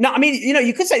 Now, I mean,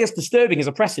 you could say that's disturbing as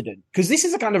a precedent, because this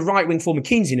is a kind of right-wing form of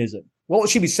Keynesianism. What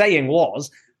she was saying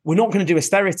was, we're not going to do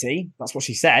austerity. That's what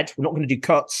she said. We're not going to do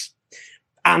cuts.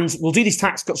 And we'll do these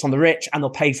tax cuts on the rich and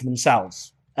they'll pay for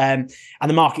themselves. And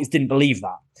the markets didn't believe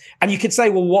that. And you could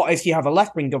say, well, what if you have a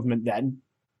left-wing government then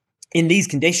in these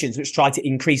conditions, which try to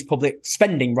increase public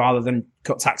spending rather than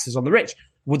cut taxes on the rich?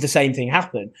 Would the same thing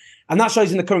happen? And that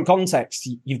shows in the current context,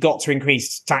 you've got to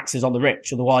increase taxes on the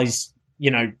rich. Otherwise,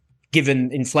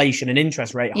 given inflation and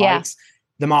interest rate hikes,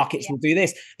 the markets will do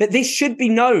this. But this should be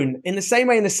known in the same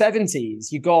way in the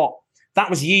 70s. That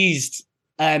was used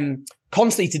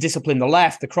constantly to discipline the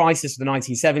left, the crisis of the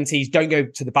 1970s. Don't go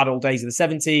to the bad old days of the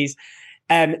 70s.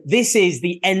 This is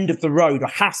the end of the road, or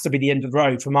has to be the end of the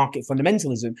road, for market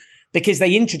fundamentalism, because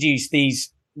they introduced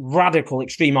these radical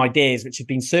extreme ideas which have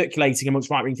been circulating amongst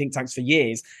right-wing think tanks for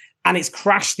years, and it's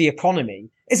crashed the economy.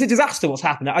 It's a disaster what's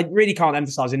happened. I really can't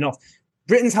emphasize enough.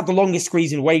 Britain's had the longest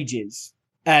squeeze in wages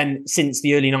since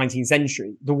the early 19th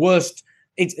century. The worst.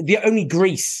 It's the only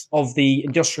Greece of the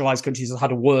industrialized countries has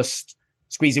had a worst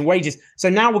squeezing wages. So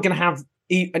now we're going to have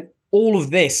all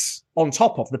of this on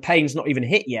top of the pain's not even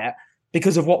hit yet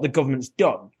because of what the government's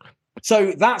done.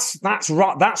 So that's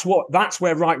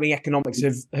where right-wing economics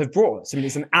have brought us. I mean,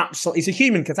 it's a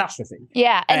human catastrophe.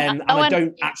 Yeah, and I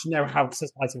don't actually know how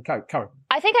society will cope.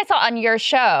 I think I saw on your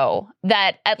show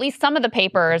that at least some of the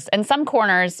papers and some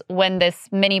corners, when this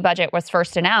mini budget was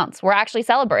first announced, were actually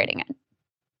celebrating it.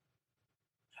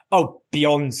 Oh,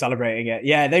 beyond celebrating it.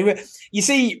 Yeah, they were. You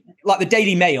see, like the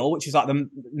Daily Mail, which is like the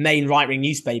main right-wing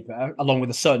newspaper, along with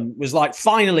the Sun, was like,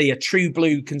 finally a true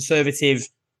blue conservative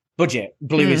budget.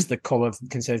 Blue is the colour of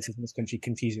conservative in this country,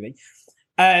 confusingly.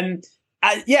 I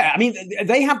mean,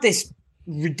 they have this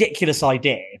ridiculous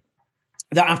idea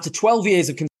that after 12 years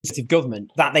of conservative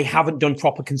government, that they haven't done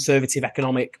proper conservative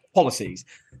economic policies,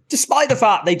 despite the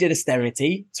fact they did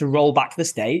austerity to roll back the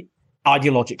state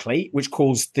ideologically, which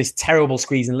caused this terrible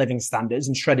squeeze in living standards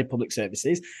and shredded public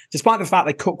services, despite the fact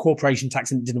they cut corporation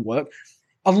tax and it didn't work.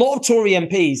 A lot of Tory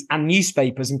MPs and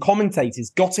newspapers and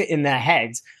commentators got it in their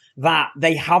heads that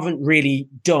they haven't really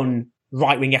done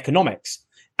right-wing economics.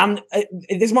 And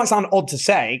this might sound odd to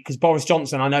say, because Boris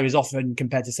Johnson, I know, is often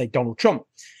compared to, say, Donald Trump.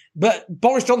 But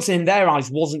Boris Johnson, in their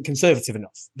eyes, wasn't conservative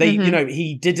enough.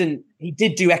 He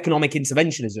did do economic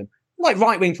interventionism, like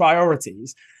right-wing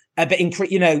priorities. But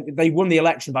they won the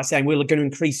election by saying we're going to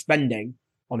increase spending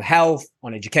on health,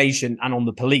 on education, and on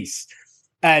the police.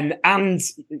 And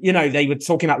they were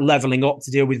talking about levelling up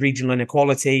to deal with regional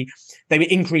inequality. They were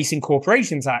increasing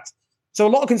corporation tax. So a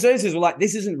lot of conservatives were like,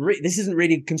 this isn't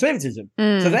really conservatism.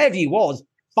 So their view was,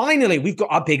 finally, we've got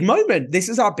our big moment. This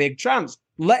is our big chance.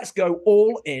 Let's go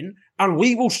all in, and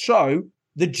we will show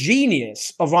the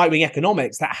genius of right-wing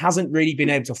economics that hasn't really been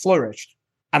able to flourish.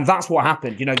 And that's what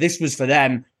happened. This was for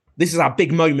them. This is our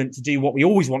big moment to do what we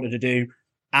always wanted to do.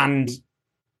 And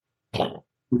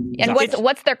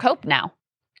what's their cope now?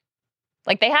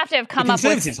 Like, they have to have come up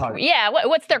with,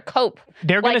 what's their cope?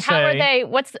 They're going to say,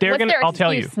 what's their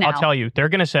excuse now? I'll tell you. They're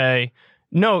going to say,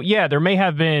 no, yeah, there may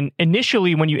have been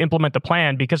initially when you implement the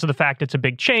plan, because of the fact it's a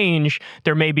big change,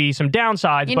 there may be some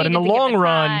downsides, but in the long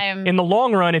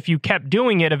run, if you kept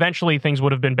doing it, eventually things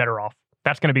would have been better off.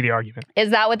 That's going to be the argument.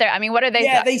 Is that what what are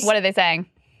they what are they saying?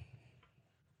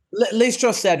 Liz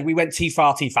Truss said we went too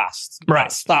far too fast.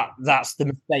 Right. That's the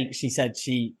mistake she said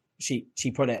she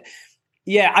put it.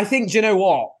 Yeah, I think, do you know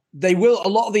what? they will, a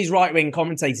lot of these right-wing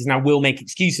commentators now will make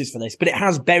excuses for this, but it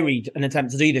has buried an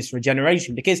attempt to do this for a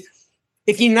generation. Because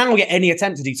if you now get any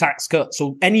attempt to do tax cuts,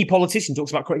 or any politician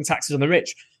talks about cutting taxes on the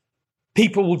rich,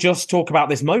 people will just talk about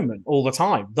this moment all the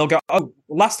time. They'll go, oh,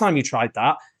 last time you tried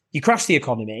that, you crashed the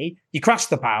economy, you crashed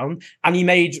the pound, and you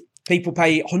made people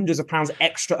pay hundreds of pounds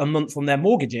extra a month on their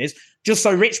mortgages just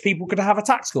so rich people could have a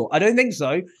tax cut. I don't think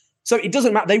so. So it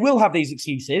doesn't matter. They will have these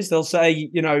excuses. They'll say,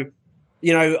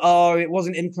 oh, it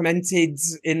wasn't implemented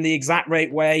in the exact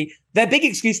right way. Their big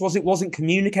excuse was it wasn't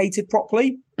communicated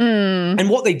properly. And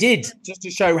what they did, just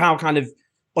to show how kind of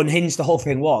unhinged the whole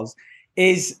thing was,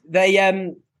 is they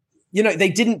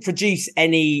didn't produce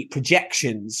any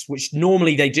projections, which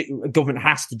normally a government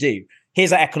has to do.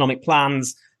 Here's our economic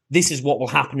plans. This is what will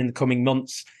happen in the coming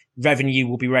months. Revenue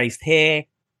will be raised here.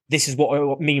 This is what it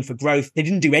will mean for growth. They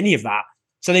didn't do any of that.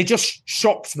 So they just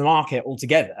shocked the market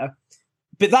altogether.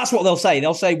 But that's what they'll say.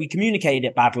 They'll say we communicated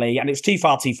it badly and it's too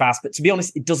far too fast. But to be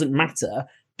honest, it doesn't matter,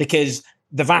 because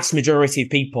the vast majority of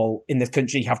people in this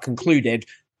country have concluded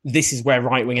this is where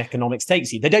right-wing economics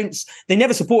takes you. They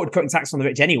never supported cutting tax on the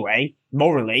rich anyway,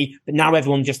 morally, but now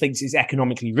everyone just thinks it's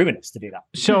economically ruinous to do that.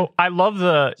 So I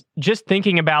love just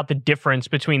thinking about the difference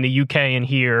between the UK and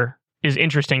here is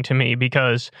interesting to me,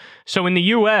 because so in the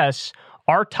US,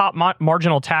 our top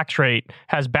marginal tax rate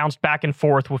has bounced back and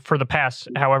forth for the past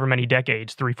however many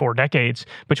decades, 3-4 decades,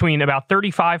 between about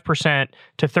 35%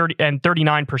 to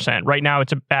 39%. Right now,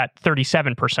 it's at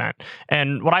 37%.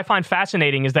 And what I find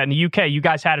fascinating is that in the UK, you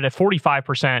guys had it at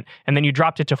 45%, and then you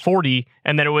dropped it to 40%,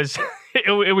 and then it was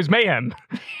it was mayhem.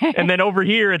 And then over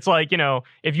here, it's like,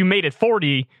 if you made it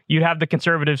 40, you'd have the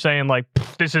conservatives saying like,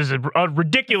 this is a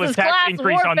ridiculous tax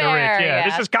increase on the rich. Yeah,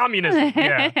 this is communism.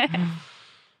 Yeah.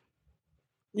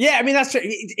 Yeah, I mean, that's true.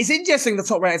 It's interesting, the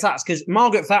top rate of tax, because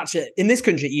Margaret Thatcher, in this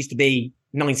country, it used to be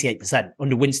 98%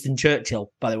 under Winston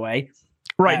Churchill, by the way.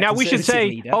 Right. Now, we should say,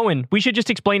 leader. Owen, we should just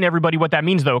explain to everybody what that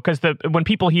means, though, because when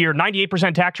people hear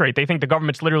 98% tax rate, they think the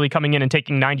government's literally coming in and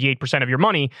taking 98% of your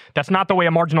money. That's not the way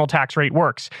a marginal tax rate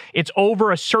works. It's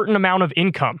over a certain amount of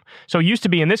income. So it used to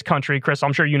be in this country, Chris,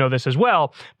 I'm sure you know this as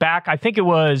well, back, I think it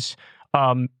was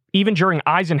even during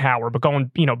Eisenhower, but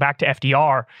going back to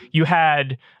FDR, you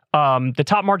had... the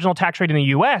top marginal tax rate in the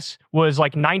U.S. was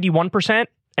like 91%,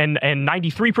 and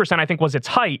 93%, I think, was its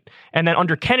height. And then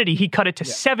under Kennedy, he cut it to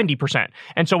 70%.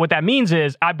 And so what that means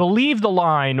is, I believe the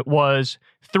line was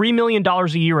 $3 million a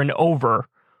year and over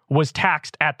was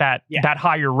taxed at that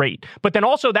higher rate. But then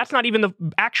also, that's not even the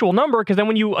actual number, because then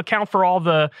when you account for all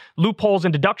the loopholes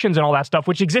and deductions and all that stuff,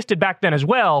 which existed back then as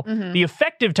well, the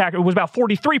effective tax was about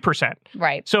 43%.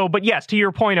 Right. So, but yes, to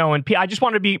your point, Owen, I just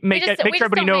wanted to make sure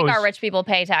everybody knows. We don't make our rich people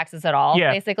pay taxes at all,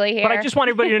 basically, here. But I just want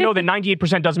everybody to know that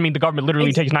 98% doesn't mean the government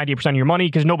literally takes 98% of your money,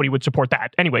 because nobody would support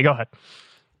that. Anyway, go ahead.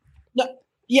 No.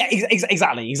 Yeah,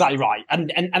 exactly right.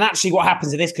 And actually what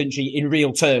happens in this country in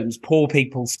real terms, poor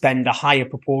people spend a higher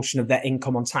proportion of their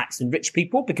income on tax than rich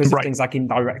people, because of things like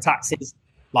indirect taxes,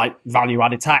 like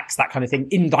value-added tax, that kind of thing,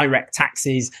 indirect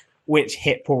taxes, which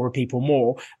hit poorer people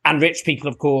more. And rich people,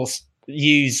 of course,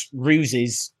 use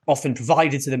ruses often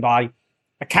provided to them by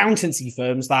accountancy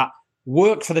firms that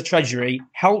work for the Treasury,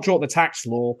 help draw up the tax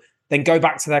law, then go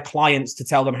back to their clients to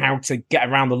tell them how to get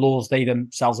around the laws they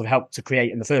themselves have helped to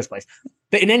create in the first place.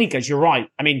 But in any case, you're right.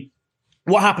 I mean,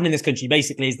 what happened in this country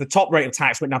basically is the top rate of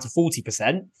tax went down to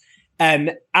 40%.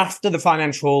 After the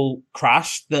financial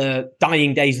crash, the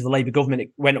dying days of the Labour government,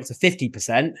 it went up to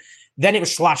 50%. Then it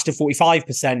was slashed to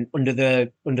 45% under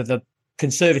the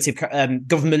Conservative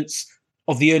governments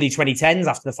of the early 2010s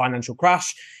after the financial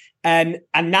crash. And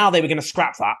now they were going to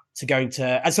scrap that to go to...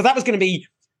 And so that was going to be...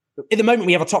 At the moment,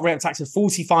 we have a top rate of tax of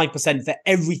 45% for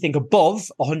everything above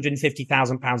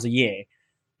 £150,000 a year.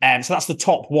 So that's the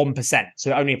top 1%. So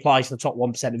it only applies to the top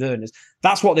 1% of earners.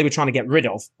 That's what they were trying to get rid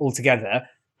of altogether.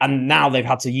 And now they've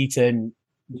had to U-turn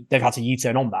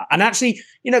on that. And actually,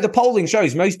 the polling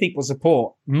shows most people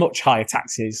support much higher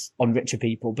taxes on richer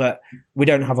people, but we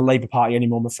don't have a Labour Party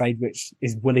anymore, I'm afraid, which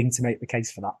is willing to make the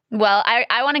case for that. Well,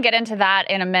 I want to get into that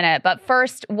in a minute. But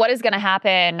first, what is going to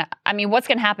happen? I mean, what's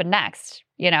going to happen next?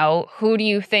 Who do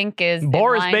you think is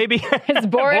Boris, baby? Is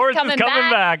Boris coming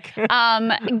back?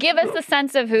 Give us a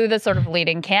sense of who the sort of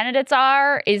leading candidates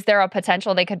are. Is there a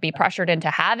potential they could be pressured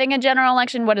into having a general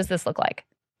election? What does this look like?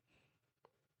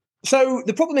 So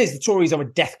the problem is the Tories are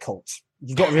a death cult.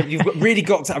 I've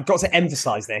got to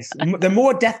emphasize this. They're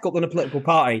more a death cult than a political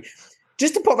party.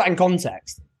 Just to put that in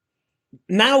context,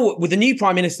 now with the new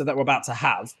prime minister that we're about to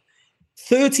have,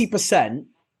 30%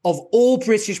 of all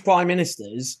British prime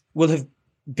ministers will have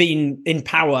been in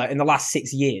power in the last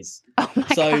 6 years. Oh my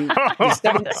So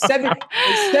God.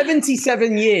 it's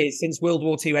 77 years since World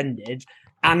War II ended,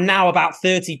 and now about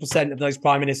 30% of those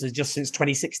prime ministers just since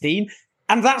 2016.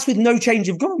 And that's with no change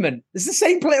of government. It's the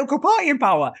same political party in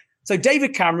power. So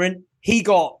David Cameron, he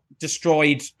got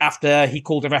destroyed after he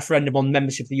called a referendum on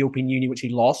membership of the European Union, which he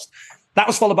lost. That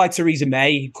was followed by Theresa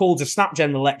May, who called a snap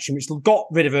general election, which got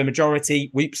rid of her majority,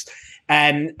 whoops,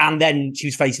 and then she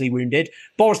was fatally wounded.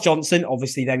 Boris Johnson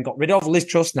obviously then got rid of. Liz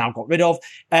Truss now got rid of.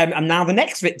 And now the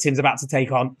next victim's about to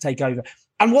take over.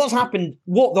 And what's happened,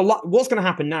 what's going to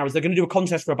happen now is they're going to do a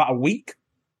contest for about a week.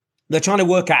 They're trying to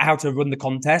work out how to run the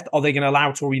contest. Are they going to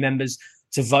allow Tory members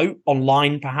to vote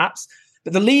online, perhaps?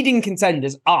 But the leading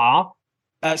contenders are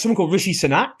someone called Rishi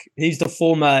Sunak, who's the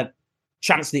former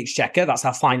Chancellor of the Exchequer. That's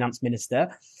our finance minister.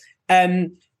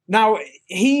 Now,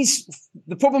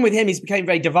 the problem with him is he became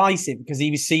very divisive because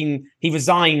he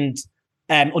resigned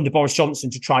under Boris Johnson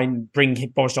to try and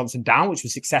bring Boris Johnson down, which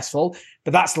was successful.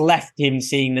 But that's left him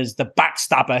seen as the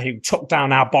backstabber who took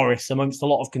down our Boris amongst a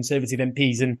lot of Conservative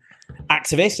MPs and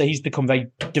activists. So he's become very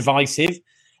divisive.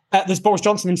 There's Boris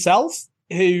Johnson himself,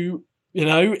 who,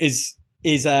 is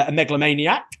a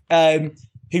megalomaniac,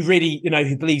 who really,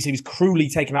 who believes he was cruelly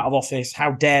taken out of office.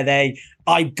 How dare they?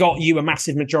 I got you a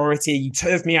massive majority. You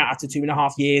turfed me out after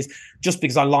 2.5 years just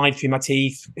because I lied through my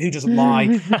teeth. Who doesn't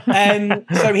lie?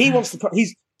 So he wants to.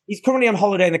 He's currently on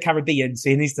holiday in the Caribbean, so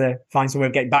he needs to find some way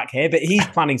of getting back here. But he's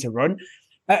planning to run.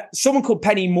 Someone called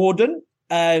Penny Mordaunt,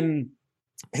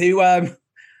 who I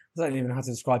don't even know how to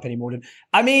describe Penny Mordaunt.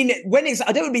 I mean, I don't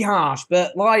want to be harsh,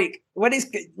 but when it's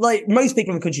like most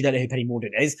people in the country don't know who Penny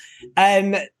Mordaunt is.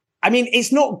 I mean,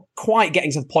 it's not quite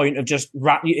getting to the point of just,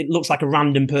 it looks like a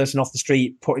random person off the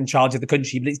street put in charge of the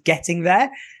country, but it's getting there.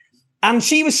 And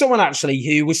she was someone actually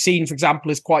who was seen, for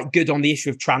example, as quite good on the issue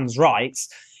of trans rights,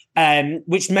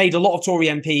 which made a lot of Tory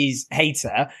MPs hate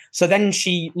her. So then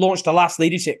she launched a last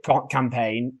leadership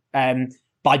campaign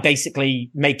by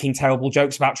basically making terrible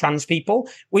jokes about trans people,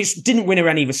 which didn't win her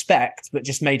any respect, but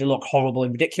just made her look horrible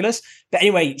and ridiculous. But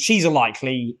anyway, she's a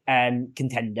likely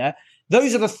contender.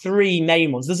 Those are the three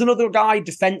main ones. There's another guy,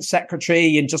 defense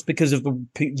secretary, and just because of the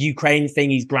Ukraine thing,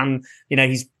 he's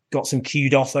got some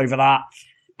kudos over that.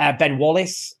 Ben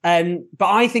Wallace. But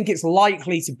I think it's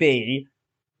likely to be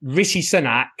Rishi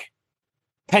Sunak,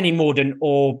 Penny Mordaunt,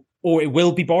 or it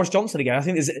will be Boris Johnson again. I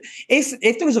think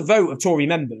if there was a vote of Tory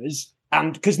members,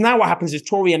 and because now what happens is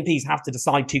Tory MPs have to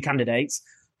decide two candidates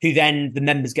who then the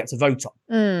members get to vote on.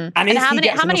 And how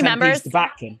many members MPs to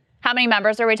back him? How many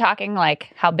members are we talking?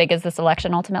 Like, how big is this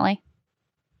election ultimately?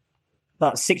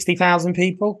 About 60,000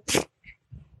 people.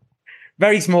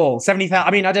 Very small. 70,000. I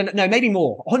mean, I don't know, maybe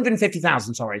more.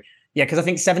 150,000, sorry. Yeah, because I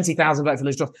think 70,000 vote for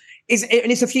Liz Truss.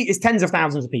 It's tens of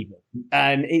thousands of people.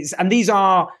 And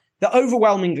they're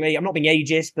overwhelmingly, I'm not being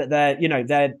ageist, but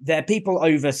they're people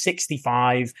over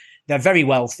 65. They're very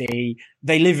wealthy.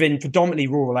 They live in predominantly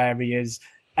rural areas.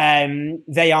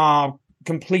 They are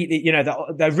completely,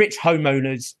 they're rich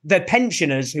homeowners. They're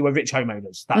pensioners who are rich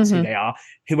homeowners. That's who they are,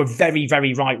 who are very,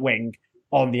 very right wing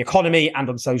on the economy and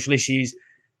on social issues.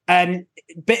 But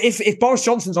if Boris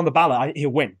Johnson's on the ballot, he'll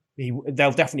win.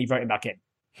 They'll definitely vote him back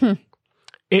in.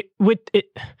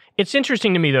 It's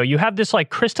interesting to me though. You have this like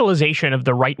crystallization of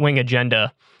the right wing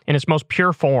agenda in its most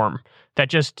pure form that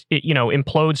just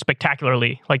implodes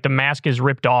spectacularly. Like the mask is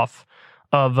ripped off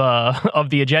of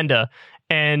the agenda,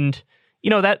 and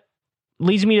that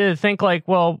leads me to think like,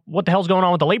 well, what the hell's going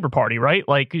on with the Labour Party, right?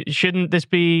 Like, shouldn't this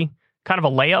be kind of a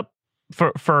layup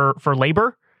for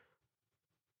Labour?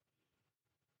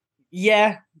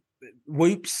 Yeah.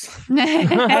 Whoops.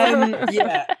 Therein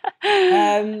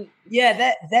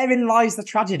lies the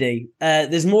tragedy.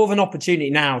 There's more of an opportunity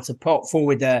now to put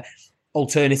forward a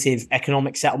alternative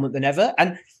economic settlement than ever.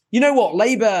 And you know what?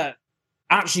 Labour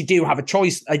actually do have a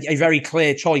choice, a very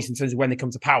clear choice in terms of when they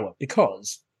come to power,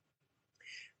 because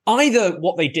either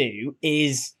what they do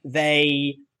is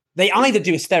they either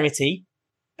do austerity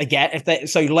again,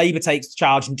 so Labour takes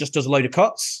charge and just does a load of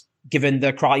cuts, given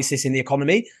the crisis in the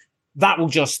economy. That will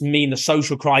just mean the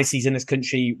social crises in this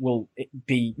country will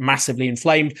be massively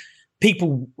inflamed.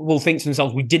 People will think to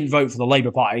themselves, we didn't vote for the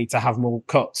Labour Party to have more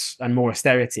cuts and more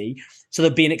austerity. So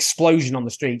there'll be an explosion on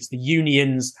the streets. The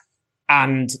unions,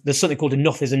 and there's something called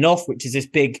Enough is Enough, which is this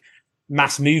big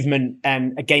mass movement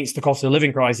against the cost of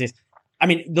living crisis. I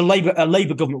mean, a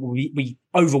Labour government will be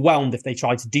overwhelmed if they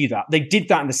try to do that. They did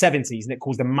that in the 70s and it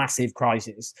caused a massive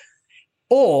crisis.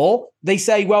 Or they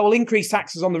say, well, we'll increase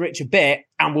taxes on the rich a bit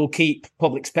and we'll keep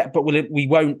public spend, but we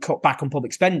won't cut back on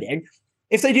public spending.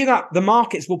 If they do that, the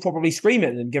markets will probably scream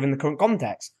at them, given the current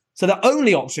context. So the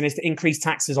only option is to increase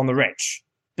taxes on the rich.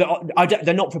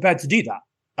 they're not prepared to do that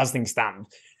as things stand.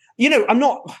 You know, I'm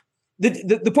not.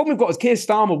 The problem we've got is Keir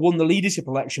Starmer won the leadership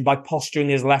election by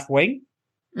posturing as left wing.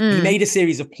 He made a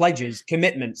series of pledges,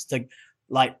 commitments to,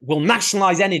 like, we'll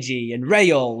nationalise energy and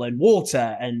rail and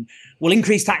water, and we'll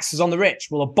increase taxes on the rich,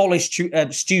 we'll abolish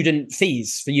student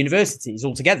fees for universities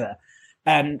altogether.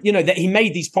 You know, that he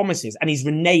made these promises and he's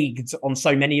reneged on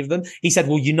so many of them. He said,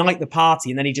 we'll unite the party,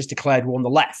 and then he just declared war on the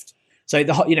left. So,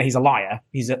 you know, he's a liar.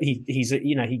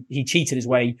 He cheated his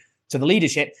way to the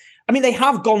leadership. I mean, they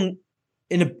have gone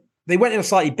they went in a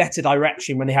slightly better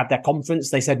direction when they had their conference.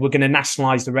 They said, we're going to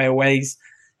nationalise the railways.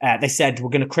 They said, we're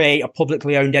going to create a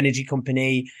publicly owned energy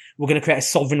company. We're going to create a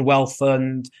sovereign wealth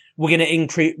fund. We're going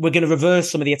to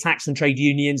reverse some of the attacks on trade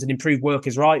unions and improve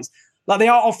workers' rights. Like, they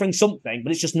are offering something,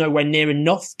 but it's just nowhere near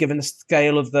enough given the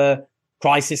scale of the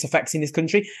crisis affecting this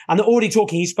country. And they're already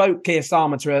talking. He spoke, Keir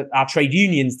Starmer, to our trade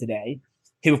unions today,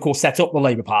 who of course set up the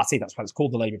Labour Party. That's why it's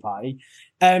called the Labour Party.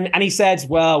 And he said,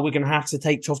 well, we're going to have to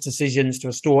take tough decisions to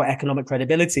restore economic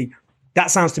credibility. That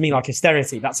sounds to me like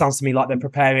austerity. That sounds to me like they're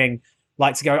preparing,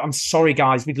 like, to go, I'm sorry,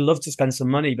 guys, we'd love to spend some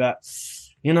money, but,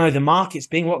 you know, the markets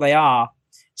being what they are.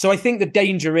 So I think the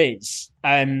danger is,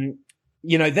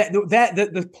 you know,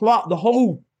 the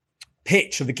whole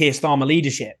pitch of the Keir Starmer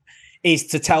leadership is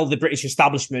to tell the British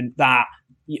establishment that,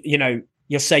 you know,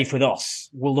 you're safe with us.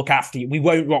 We'll look after you. We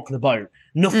won't rock the boat.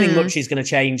 Nothing much is going to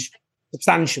change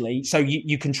substantially. So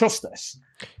you can trust us.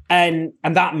 And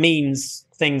that means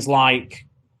things like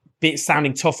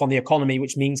sounding tough on the economy,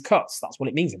 which means cuts. That's what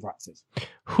it means in practice.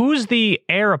 Who's the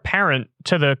heir apparent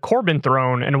to the Corbyn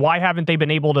throne, and why haven't they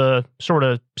been able to sort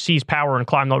of seize power and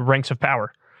climb the ranks of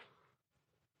power?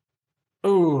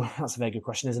 Oh, that's a very good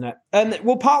question, isn't it?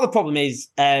 Well, part of the problem is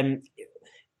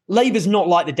Labour's not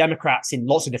like the Democrats in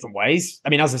lots of different ways. I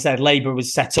mean, as I said, Labour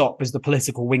was set up as the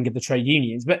political wing of the trade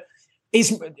unions, but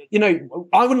it's, you know,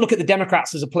 I wouldn't look at the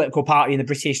Democrats as a political party in the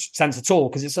British sense at all,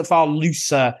 because it's a far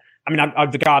looser. I mean, I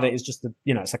regard it as just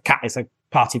it's a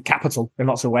party of capital in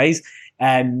lots of ways. You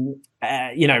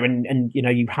know, and you know,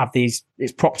 you have it's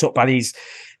propped up by these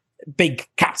big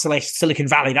capitalists, Silicon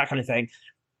Valley, that kind of thing.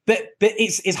 But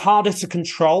it's harder to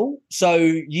control. So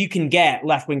you can get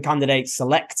left-wing candidates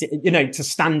selected, you know, to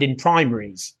stand in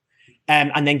primaries,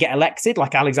 and then get elected,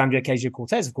 like Alexandria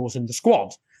Ocasio-Cortez, of course, and the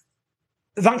Squad.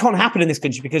 That can't happen in this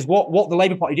country because what the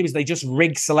Labour Party do is they just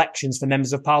rig selections for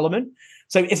members of Parliament.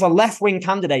 So if a left-wing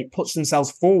candidate puts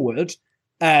themselves forward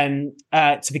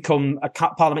to become a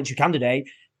parliamentary candidate,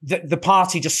 the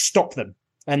party just stop them.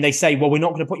 And they say, well, we're not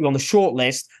going to put you on the short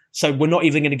list, so we're not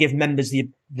even going to give members the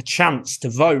chance to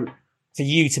vote for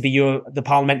you to be the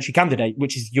parliamentary candidate,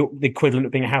 which is the equivalent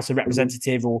of being a House of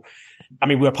Representative, or, I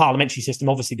mean, we're a parliamentary system.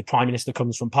 Obviously, the Prime Minister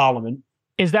comes from Parliament.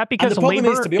 Is that because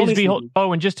Labour is beholden?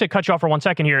 Oh, and just to cut you off for 1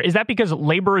 second here, is that because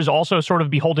Labour is also sort of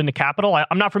beholden to capital?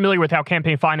 I'm not familiar with how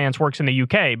campaign finance works in the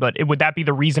UK, but would that be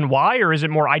the reason why, or is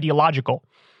it more ideological?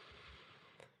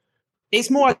 It's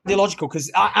more ideological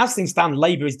because, as things stand,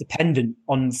 Labour is dependent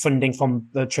on funding from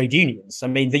the trade unions. I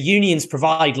mean, the unions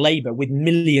provide Labour with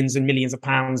millions and millions of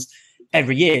pounds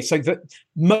every year. So the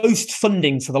most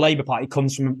funding for the Labour Party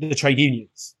comes from the trade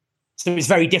unions. So it's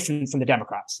very different from the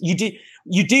Democrats. You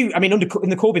do. I mean, in the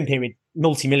Corbyn period,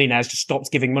 multimillionaires just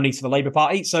stopped giving money to the Labour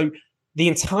Party. So the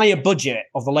entire budget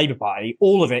of the Labour Party,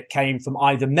 all of it came from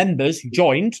either members who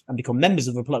joined and become members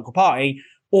of the political party,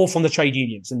 or from the trade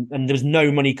unions, and there was no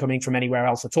money coming from anywhere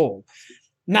else at all.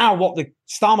 Now, what the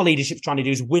Starmer leadership is trying to do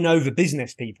is win over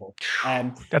business people.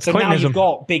 That's so Clintonism. Now you've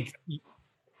got big,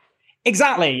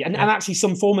 exactly, and actually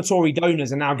some former Tory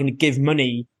donors are now going to give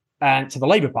money to the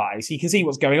Labour Party, so you can see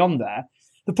what's going on there.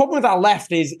 The problem with our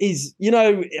left is you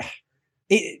know,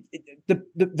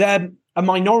 they're a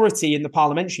minority in the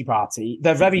parliamentary party.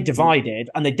 They're very divided,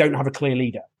 and they don't have a clear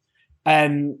leader.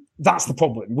 That's the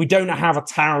problem. We don't have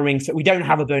we don't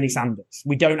have a Bernie Sanders.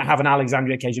 We don't have an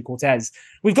Alexandria Ocasio-Cortez.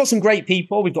 We've got some great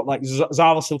people. We've got like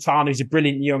Zara Sultan, who's a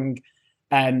brilliant young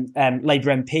Labour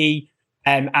MP,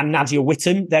 and Nadia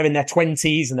Whittam. They're in their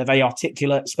 20s and they're very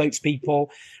articulate spokespeople.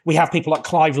 We have people like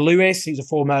Clive Lewis, who's a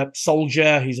former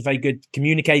soldier, who's a very good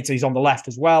communicator. He's on the left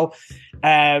as well.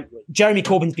 Jeremy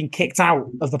Corbyn's been kicked out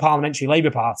of the Parliamentary Labour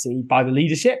Party by the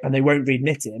leadership, and they won't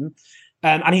readmit him.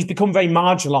 And he's become very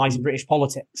marginalised in British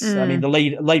politics. I mean, the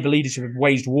Labour leadership have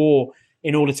waged war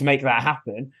in order to make that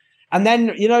happen. And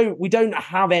then, you know, we don't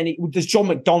have any. There's John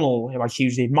McDonnell, who I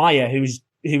hugely admire, who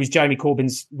was Jeremy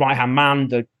Corbyn's right-hand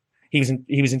man. He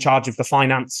was in charge of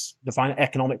the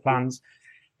economic plans.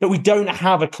 But we don't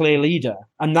have a clear leader.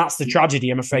 And that's the tragedy,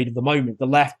 I'm afraid, of the moment. The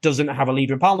left doesn't have a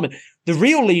leader in Parliament. The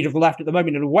real leader of the left at the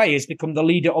moment, in a way, has become the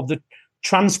leader of the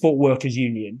Transport Workers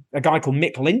Union, a guy called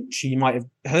Mick Lynch, who you might have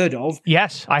heard of.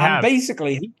 Yes, I have. And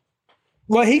basically,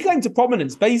 he came to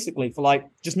prominence basically for like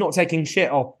just not taking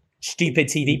shit off stupid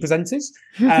TV presenters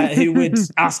who would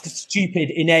ask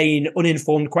stupid, inane,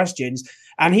 uninformed questions.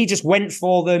 And he just went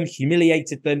for them,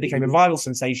 humiliated them, became a viral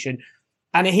sensation.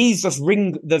 And he's just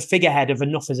the figurehead of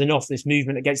Enough is Enough, this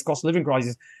movement against cost of living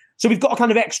crisis. So we've got a kind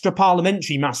of extra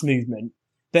parliamentary mass movement.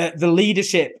 The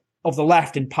leadership of the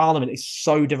left in Parliament is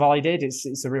so divided.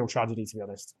 It's a real tragedy, to be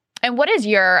honest. And what is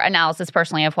your analysis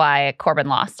personally of why Corbyn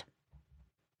lost?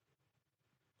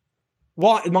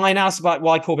 My analysis about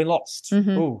why Corbyn lost?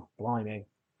 Mm-hmm. Oh, blimey.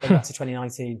 Go back to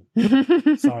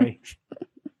 2019. Sorry.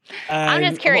 I'm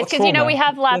just curious because we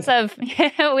have lots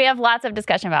of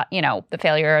discussion about the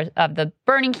failure of the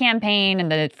Bernie campaign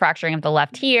and the fracturing of the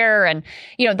left here, and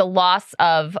the loss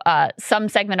of some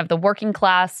segment of the working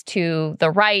class to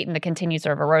the right, and the continued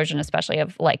sort of erosion, especially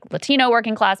of like Latino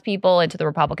working class people into the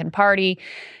Republican Party.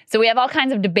 So we have all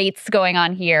kinds of debates going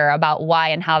on here about why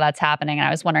and how that's happening, and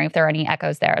I was wondering if there are any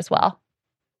echoes there as well.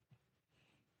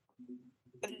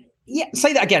 Yeah,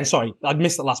 say that again. Sorry, I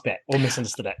missed the last bit or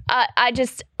misunderstood it.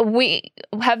 We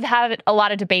have had a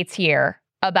lot of debates here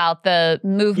about the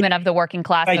movement of the working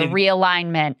class, the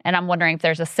realignment, and I'm wondering if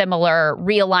there's a similar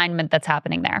realignment that's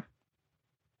happening there.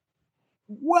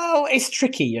 Well, it's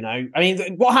tricky, I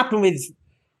mean,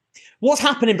 what's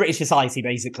happened in British society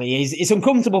basically is it's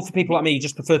uncomfortable for people like me who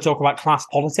just prefer to talk about class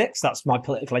politics. That's my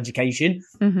political education.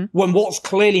 Mm-hmm. When what's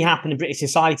clearly happened in British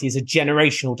society is a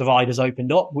generational divide has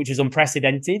opened up, which is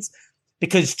unprecedented.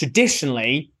 Because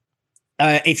traditionally,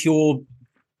 if your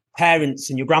parents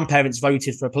and your grandparents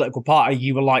voted for a political party,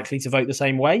 you were likely to vote the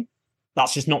same way.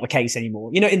 That's just not the case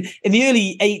anymore. In the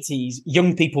early 80s,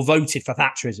 young people voted for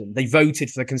Thatcherism. They voted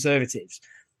for the Conservatives.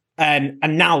 And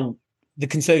now the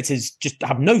Conservatives just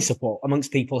have no support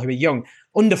amongst people who are young.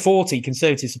 Under 40,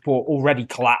 Conservative support already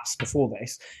collapsed before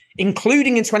this,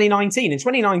 including in 2019. In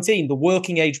 2019, the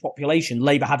working age population,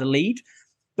 Labour had a lead,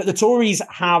 but the Tories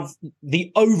have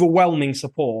the overwhelming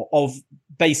support of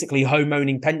basically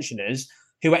home-owning pensioners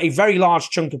who are a very large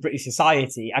chunk of British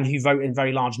society and who vote in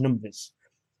very large numbers.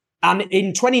 And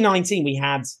in 2019,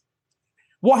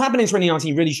 what happened in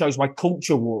 2019 really shows why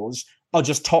culture wars are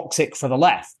just toxic for the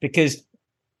left, because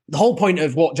the whole point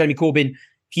of what Jeremy Corbyn,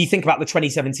 if you think about the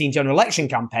 2017 general election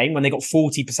campaign, when they got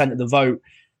 40% of the vote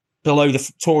below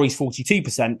the Tories'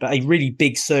 42%, but a really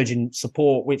big surge in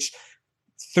support, which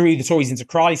threw the Tories into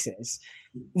crisis.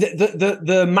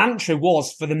 The mantra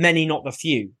was for the many, not the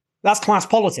few. That's class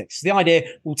politics. The idea,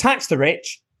 we'll tax the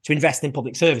rich to invest in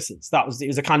public services. It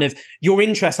was a kind of, your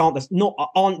interests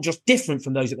aren't just different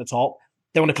from those at the top.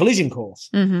 They're on a collision course.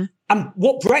 Mm-hmm. And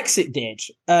what Brexit did,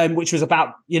 which was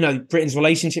about, Britain's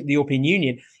relationship with the European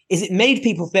Union, is it made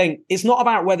people think it's not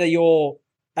about whether you're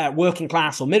working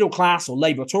class or middle class or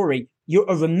Labour or Tory. You're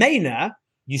a Remainer,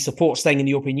 you support staying in the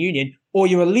European Union, or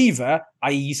you're a Leaver,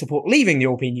 i.e. you support leaving the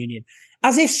European Union.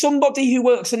 As if somebody who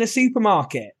works in a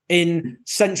supermarket in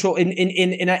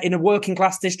a working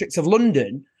class district of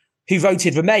London who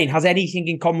voted Remain has anything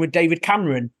in common with David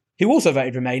Cameron, who also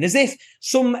voted Remain. As if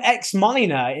some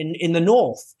ex-miner in the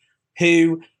north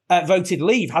who voted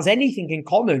Leave has anything in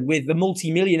common with the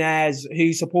multimillionaires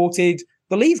who supported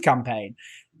the Leave campaign.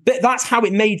 But that's how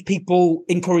it made people,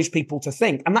 encourage people to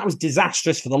think. And that was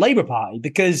disastrous for the Labour Party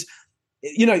because,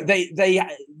 they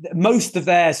most of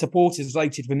their supporters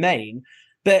voted Remain,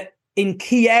 but in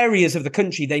key areas of the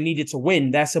country they needed to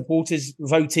win, their supporters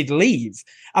voted Leave.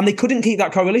 And they couldn't keep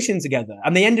that coalition together.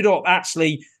 And they ended up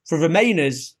actually, for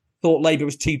Remainers, thought Labour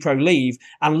was too pro-Leave,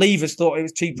 and Leavers thought it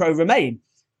was too pro-Remain.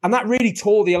 And that really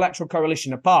tore the electoral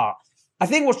coalition apart. I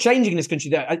think what's changing in this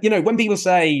country, when people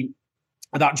say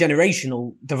about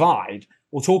generational divide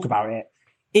or talk about it,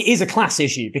 it is a class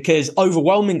issue because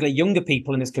overwhelmingly younger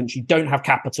people in this country don't have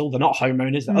capital. They're not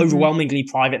homeowners. They're overwhelmingly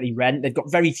privately rent. They've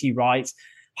got very few rights.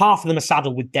 Half of them are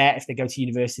saddled with debt if they go to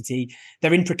university.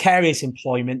 They're in precarious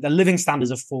employment. Their living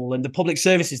standards have fallen. The public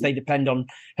services they depend on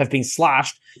have been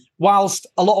slashed. Whilst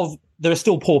there are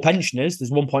still poor pensioners.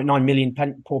 There's 1.9 million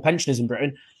poor pensioners in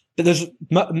Britain. But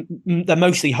they're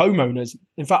mostly homeowners.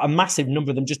 In fact, a massive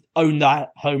number of them just own their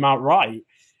home outright.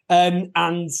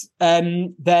 And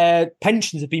their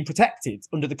pensions have been protected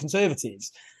under the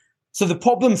Conservatives. So the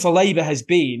problem for Labour has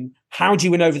been, how do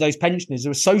you win over those pensioners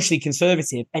who are socially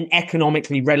conservative and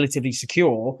economically relatively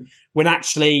secure, when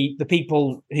actually the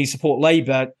people who support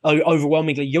Labour are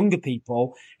overwhelmingly younger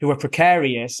people who are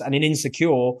precarious and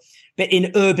insecure, but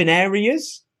in urban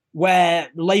areas where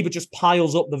Labour just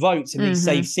piles up the votes in these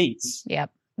safe seats. Yep.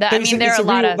 There are a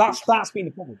lot of... That's been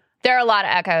the problem. There are a lot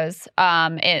of echoes.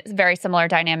 It's very similar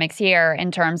dynamics here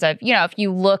in terms of, if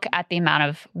you look at the amount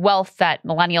of wealth that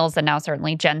millennials and now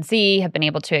certainly Gen Z have been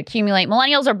able to accumulate,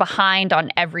 millennials are behind on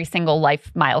every single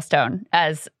life milestone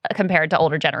as compared to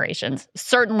older generations,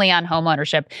 certainly on home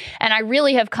ownership. And I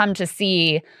really have come to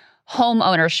see home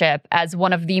ownership as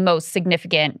one of the most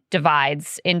significant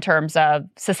divides in terms of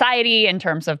society, in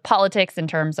terms of politics, in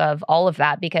terms of all of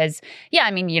that. Because,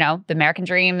 the American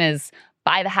dream is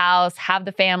buy the house, have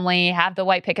the family, have the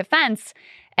white picket fence.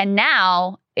 And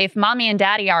now, if mommy and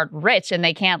daddy aren't rich and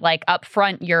they can't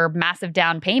upfront your massive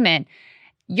down payment,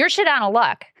 you're shit out of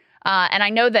luck. And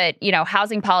I know that,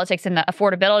 housing politics and the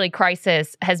affordability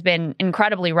crisis has been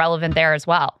incredibly relevant there as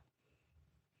well.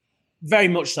 Very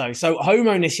much so. So home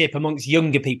ownership amongst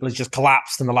younger people has just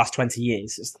collapsed in the last 20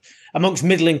 years. Amongst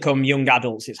middle-income young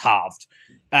adults, it's halved.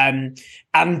 And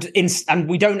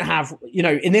we don't have,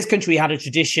 in this country, we had a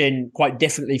tradition quite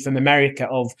differently from America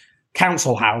of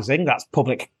council housing. That's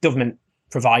public government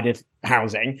provided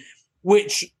housing,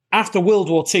 which after World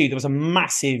War II, there was a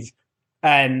massive,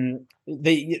 at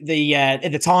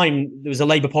the time, there was a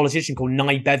Labour politician called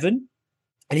Nye Bevan,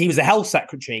 and he was the health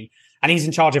secretary, and he's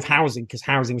in charge of housing because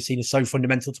housing was seen as so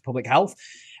fundamental to public health.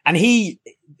 And he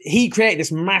created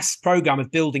this mass program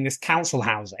of building this council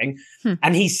housing.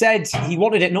 And he said he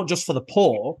wanted it not just for the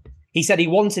poor. He said he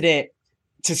wanted it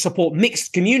to support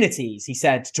mixed communities. He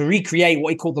said to recreate what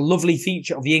he called the lovely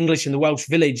feature of the English and the Welsh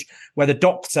village, where the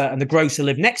doctor and the grocer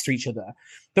lived next to each other.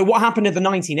 But what happened in the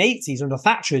 1980s under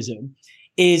Thatcherism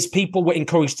is people were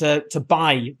encouraged to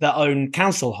buy their own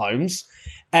council homes.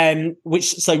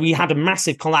 So we had a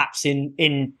massive collapse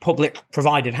in public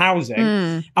provided housing.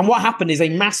 And what happened is a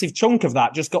massive chunk of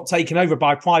that just got taken over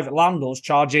by private landlords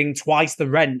charging twice the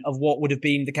rent of what would have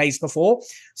been the case before.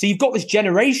 So you've got this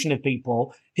generation of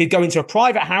people who go into a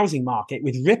private housing market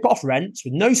with rip-off rents,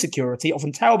 with no security,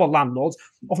 often terrible landlords,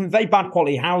 often very bad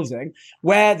quality housing,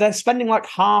 where they're spending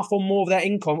half or more of their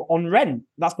income on rent.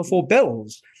 That's before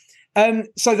bills.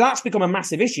 So that's become a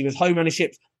massive issue as home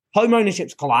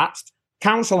ownership's collapsed.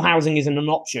 Council housing isn't an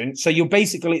option. So you're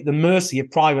basically at the mercy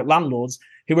of private landlords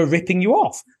who are ripping you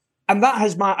off. And that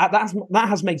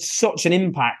has made such an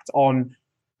impact on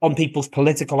people's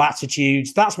political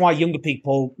attitudes. That's why younger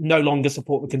people no longer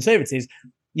support the Conservatives.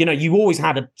 You always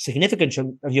had a significant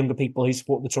chunk of younger people who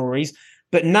support the Tories,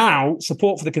 but now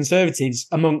support for the Conservatives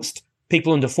amongst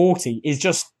people under 40 is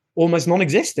just almost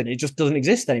non-existent. It just doesn't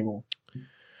exist anymore.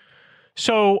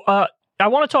 So, I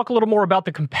want to talk a little more about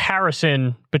the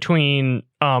comparison between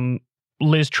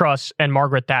Liz Truss and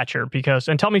Margaret Thatcher,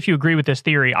 and tell me if you agree with this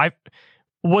theory.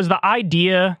 Was the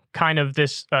idea kind of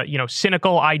this,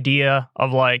 cynical idea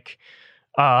of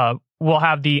we'll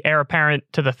have the heir apparent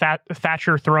to the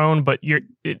Thatcher throne, but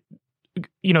the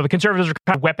Conservatives are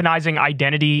kind of weaponizing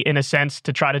identity in a sense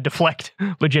to try to deflect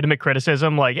legitimate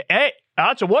criticism. Hey,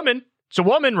 it's a woman. It's a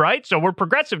woman, right? So we're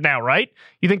progressive now, right?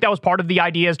 You think that was part of the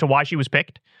idea as to why she was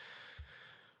picked?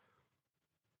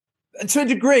 To a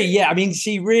degree, yeah. I mean,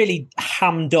 she really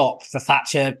hammed up the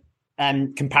Thatcher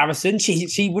comparison.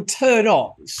 She would turn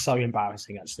up. It's so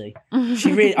embarrassing, actually.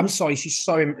 She really. I'm sorry. She's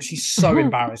so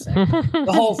embarrassing.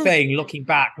 The whole thing, looking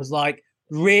back, was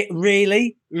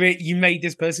really, you made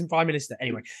this person prime minister.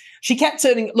 Anyway, she kept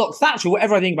turning. Look, Thatcher.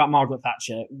 Whatever I think about Margaret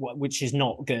Thatcher, which is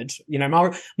not good.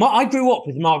 I grew up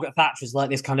with Margaret Thatcher as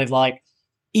this kind of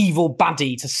evil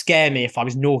baddie to scare me if I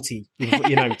was naughty.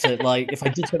 If I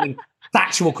did something.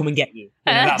 Thatcher will come and get you.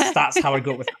 That's how I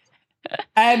grew up with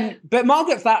her. But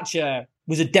Margaret Thatcher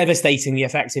was a devastatingly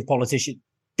effective politician.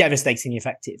 Devastatingly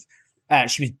effective.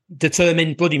 She was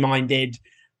determined, bloody-minded.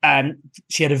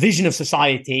 She had a vision of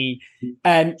society.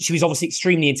 She was obviously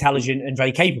extremely intelligent and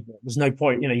very capable. There's no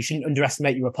point, you shouldn't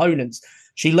underestimate your opponents.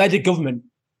 She led a government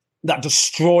that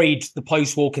destroyed the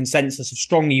post-war consensus of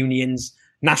strong unions,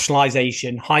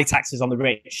 nationalisation, high taxes on the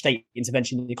rich, state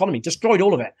intervention in the economy, destroyed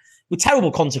all of it, with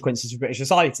terrible consequences for British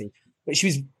society. But she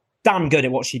was damn good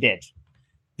at what she did.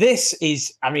 This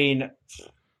is,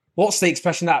 what's the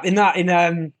expression in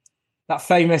that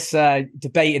famous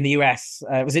debate in the US?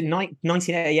 Was it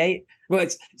 1988? Well,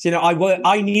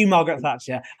 I knew Margaret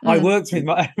Thatcher. I worked with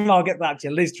Margaret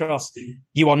Thatcher. Liz Truss,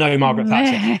 you all know Margaret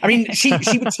Thatcher.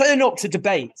 She would turn up to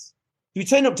debates. She would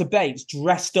turn up to debates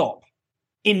dressed up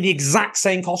in the exact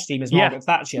same costume as Margaret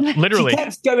Thatcher. Literally. She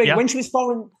kept going when she was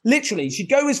she'd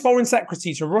go as foreign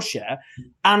secretary to Russia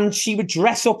and she would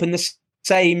dress up in the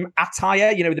same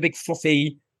attire, with the big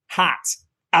fluffy hat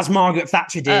as Margaret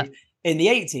Thatcher did in the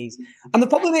 80s. And the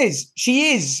problem is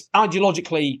she is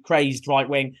ideologically crazed right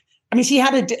wing. She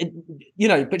had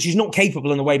but she's not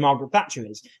capable in the way Margaret Thatcher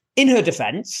is. In her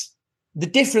defense, the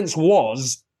difference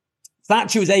was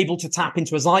Thatcher was able to tap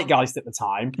into a zeitgeist at the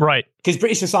time. Right. Because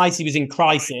British society was in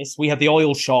crisis. We had the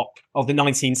oil shock of the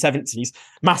 1970s,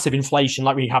 massive inflation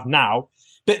like we have now.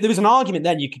 But there was an argument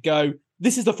then you could go,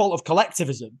 this is the fault of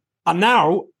collectivism. And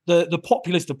now the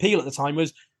populist appeal at the time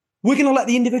was, we're going to let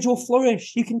the individual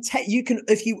flourish. You can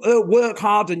if you work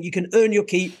hard and you can earn your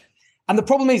keep. And the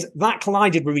problem is that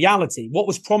collided with reality. What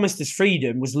was promised as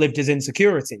freedom was lived as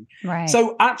insecurity. Right.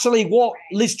 So actually what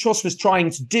Liz Truss was trying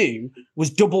to do was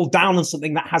double down on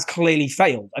something that has clearly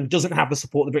failed and doesn't have the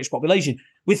support of the British population.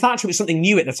 With Thatcher, it was something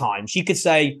new at the time. She could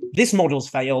say, this model's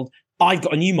failed. I've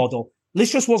got a new model.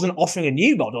 Liz Truss wasn't offering a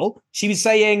new model. She was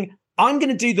saying, I'm going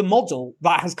to do the model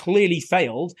that has clearly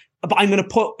failed, but I'm going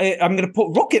to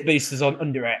put rocket boosters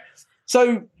under it.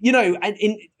 So,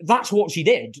 that's what she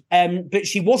did. But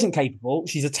she wasn't capable.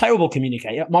 She's a terrible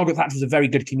communicator. Margaret Thatcher was a very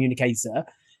good communicator,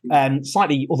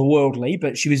 slightly otherworldly,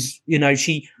 but she was,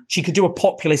 she could do a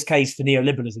populist case for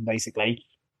neoliberalism, basically.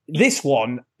 This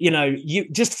one, you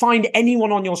just find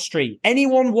anyone on your street,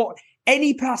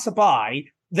 any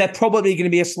passerby, they're probably going to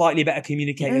be a slightly better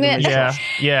communicator than Liz Truss.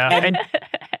 Yeah. And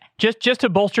just to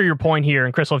bolster your point here,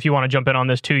 and Crystal, if you want to jump in on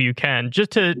this too, you can.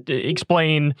 Just to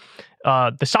explain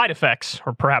the side effects,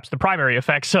 or perhaps the primary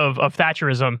effects of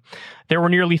Thatcherism. There were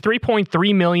nearly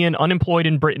 3.3 million unemployed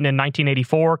in Britain in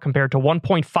 1984, compared to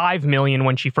 1.5 million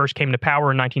when she first came to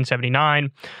power in 1979,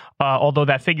 although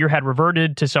that figure had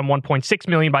reverted to some 1.6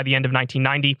 million by the end of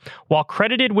 1990. While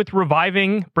credited with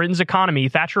reviving Britain's economy,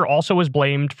 Thatcher also was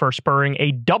blamed for spurring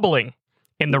a doubling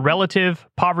in the relative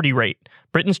poverty rate.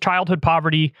 Britain's childhood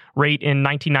poverty rate in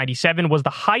 1997 was the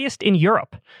highest in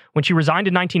Europe. When she resigned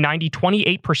in 1990,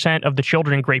 28% of the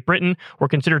children in Great Britain were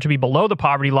considered to be below the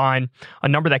poverty line, a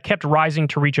number that kept rising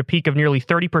to reach a peak of nearly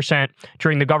 30%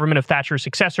 during the government of Thatcher's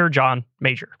successor, John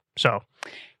Major. So,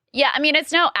 yeah, I mean,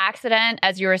 it's no accident,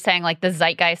 as you were saying, like the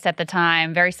zeitgeist at the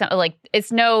time, very simple. Like it's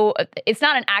not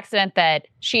an accident that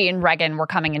she and Reagan were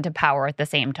coming into power at the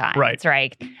same time. Right. It's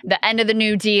right. The end of the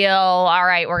New Deal. All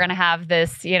right, we're going to have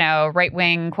this, right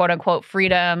wing, quote unquote,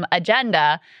 freedom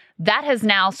agenda. That has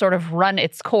now sort of run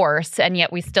its course, and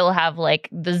yet we still have like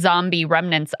the zombie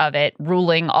remnants of it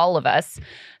ruling all of us.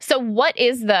 So what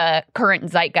is the current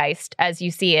zeitgeist as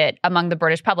you see it among the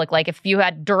British public? Like if you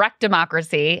had direct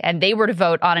democracy and they were to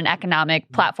vote on an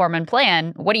economic platform and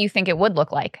plan, what do you think it would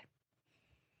look like?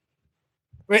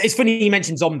 It's funny you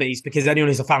mentioned zombies, because anyone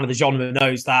who's a fan of the genre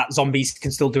knows that zombies can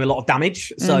still do a lot of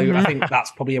damage. So I think that's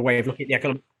probably a way of looking at the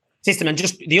economic system. And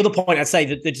just the other point I'd say,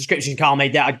 that the description Carl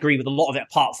made there, I'd agree with a lot of it,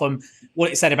 apart from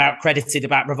what it said about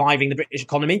reviving the British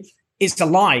economy. It's a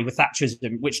lie with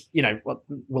Thatcherism, which,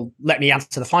 will let me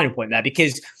answer the final point there,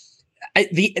 because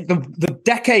the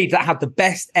decade that had the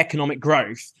best economic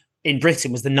growth in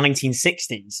Britain was the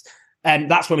 1960s. And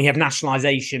that's when we have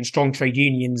nationalisation, strong trade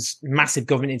unions, massive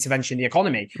government intervention in the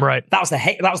economy. Right. That was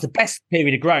the best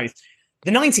period of growth.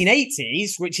 The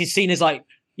 1980s, which is seen as like,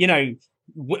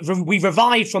 we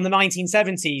revived from the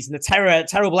 1970s and the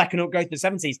terrible economic growth of the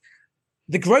 70s.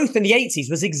 The growth in the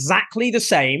 80s was exactly the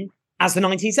same as the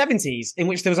 1970s, in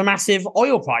which there was a massive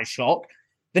oil price shock.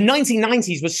 The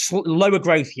 1990s was lower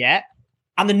growth yet,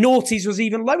 and the noughties was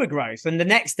even lower growth, and the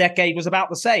next decade was about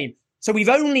the same. So we've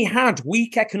only had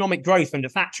weak economic growth under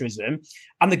Thatcherism,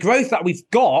 and the growth that we've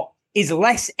got is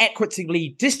less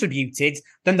equitably distributed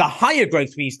than the higher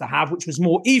growth we used to have, which was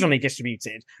more evenly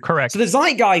distributed. Correct. So the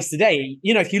zeitgeist today,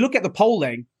 if you look at the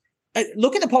polling,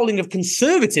 of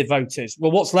conservative voters.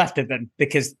 Well, what's left of them?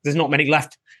 Because there's not many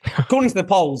left. According to the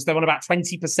polls, they're on about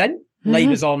 20%.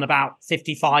 Labour's on about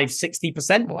 55,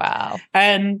 60%. Wow.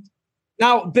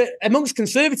 Now, but amongst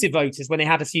conservative voters, when they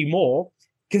had a few more,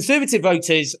 conservative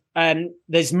voters,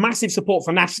 there's massive support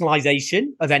for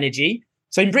nationalisation of energy.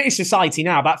 So in British society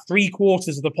now, about 3/4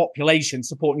 of the population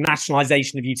support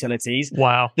nationalisation of utilities.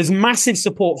 Wow. There's massive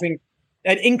support for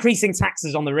increasing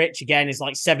taxes on the rich, again, is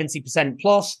like 70%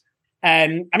 plus.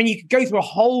 You could go through a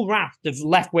whole raft of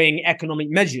left-wing economic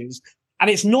measures, and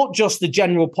it's not just the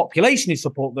general population who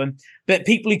support them, but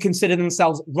people who consider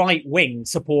themselves right-wing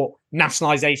support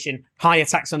nationalisation, higher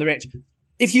tax on the rich.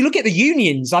 If you look at the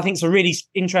unions, I think it's a really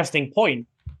interesting point,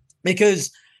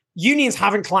 because unions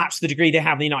haven't collapsed to the degree they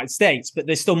have in the United States, but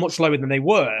they're still much lower than they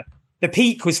were. The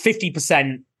peak was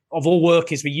 50% of all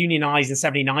workers were unionized in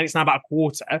 79. It's now about a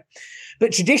quarter.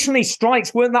 But traditionally,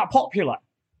 strikes weren't that popular.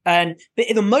 But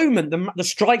at the moment, the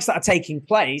strikes that are taking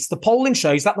place, the polling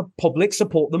shows that the public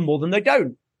support them more than they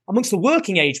don't. Amongst the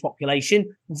working age population,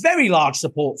 very large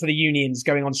support for the unions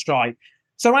going on strike.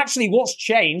 So actually what's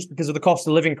changed because of the cost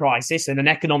of living crisis and an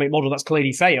economic model that's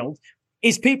clearly failed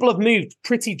is people have moved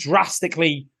pretty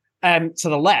drastically to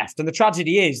the left. And the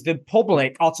tragedy is the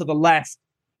public are to the left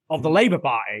of the Labour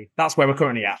Party. That's where we're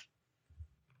currently at.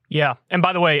 Yeah. And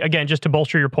by the way, again, just to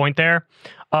bolster your point there,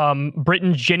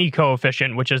 Britain's Gini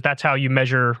coefficient, that's how you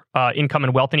measure income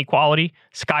and wealth inequality,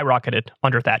 skyrocketed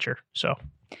under Thatcher. So,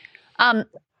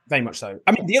 very much so.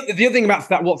 I mean, the other thing about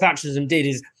that, what Thatcherism did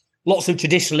is lots of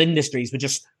traditional industries were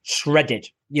just shredded.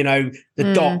 You know,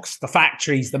 the docks, the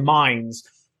factories, the mines,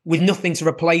 with nothing to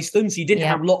replace them. So you didn't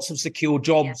have lots of secure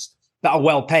jobs that are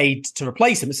well paid to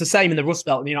replace them. It's the same in the Rust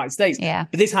Belt in the United States. Yeah.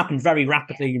 But this happened very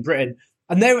rapidly in Britain.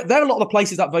 And there are a lot of the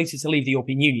places that voted to leave the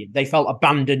European Union. They felt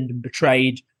abandoned and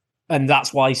betrayed, and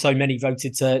that's why so many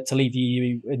voted to leave the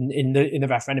EU in the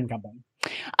referendum campaign.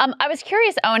 I was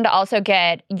curious, Owen, to also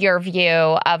get your view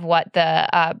of what the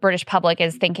British public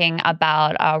is thinking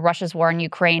about Russia's war in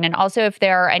Ukraine, and also if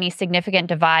there are any significant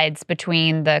divides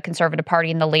between the Conservative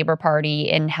Party and the Labour Party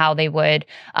in how they would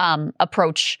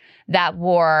approach that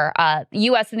war.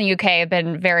 U.S. and the U.K. have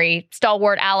been very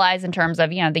stalwart allies in terms of,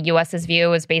 the U.S.'s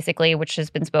view is basically, which has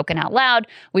been spoken out loud,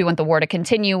 we want the war to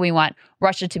continue. We want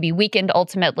Russia to be weakened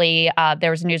ultimately. There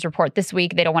was a news report this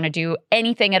week. They don't want to do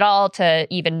anything at all to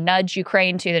even nudge Ukraine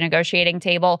to the negotiating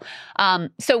table.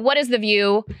 So what is the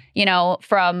view,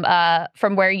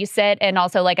 from where you sit? And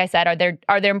also, like I said,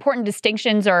 are there important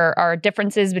distinctions or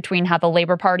differences between how the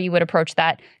Labour Party would approach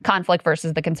that conflict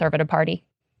versus the Conservative Party?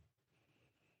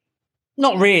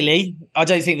 Not really. I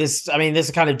don't think there's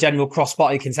a kind of general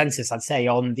cross-party consensus, I'd say,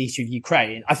 on the issue of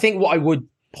Ukraine. I think what I would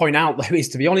point out, though, is,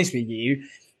 to be honest with you,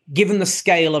 given the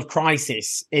scale of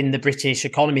crisis in the British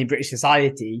economy, British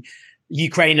society,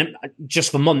 Ukraine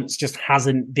just for months just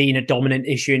hasn't been a dominant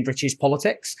issue in British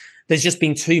politics. There's just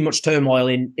been too much turmoil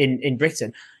in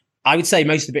Britain. I would say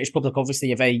most of the British public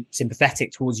obviously are very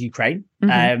sympathetic towards Ukraine.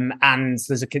 And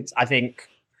there's I think,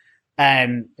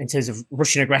 in terms of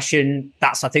Russian aggression,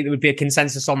 I think there would be a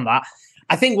consensus on that.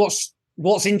 I think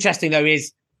what's interesting though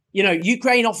is,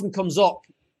 Ukraine often comes up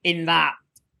in that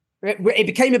it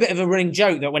became a bit of a running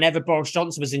joke that whenever Boris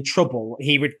Johnson was in trouble,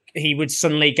 he would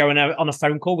suddenly go on a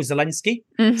phone call with Zelensky.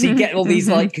 So you get all these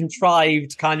like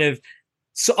contrived kind of,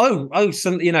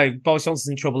 suddenly, Boris Johnson's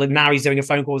in trouble and now he's doing a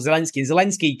phone call with Zelensky. And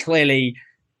Zelensky clearly,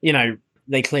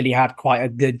 they clearly had quite a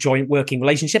good joint working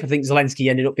relationship. I think Zelensky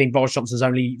ended up being Boris Johnson's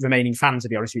only remaining fan, to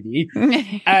be honest with you.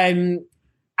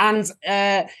 And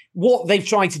what they've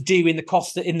tried to do in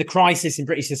the crisis in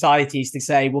British society is to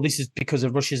say, well, this is because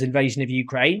of Russia's invasion of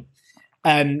Ukraine.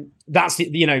 That's,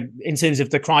 in terms of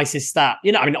the crisis that,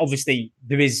 obviously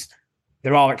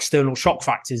there are external shock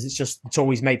factors. It's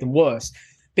always made them worse.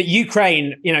 But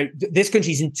Ukraine, this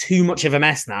country's in too much of a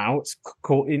mess now. It's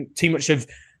caught in too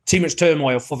much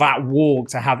turmoil for that war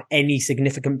to have any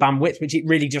significant bandwidth, which it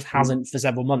really just hasn't for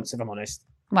several months, if I'm honest.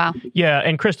 Wow. Yeah,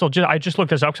 and Crystal, I just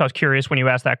looked this up because I was curious when you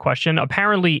asked that question.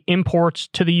 Apparently, imports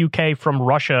to the UK from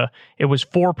Russia, it was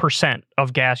 4%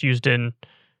 of gas used in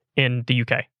the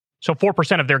UK. So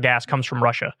 4% of their gas comes from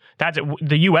Russia.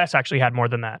 The US actually had more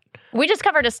than that. We just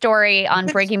covered a story on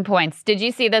Breaking Points. Did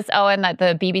you see this, Owen, that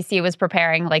the BBC was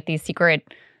preparing like these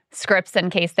secret scripts in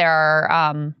case there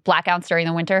are blackouts during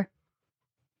the winter?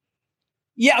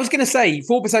 Yeah, I was going to say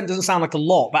 4% doesn't sound like a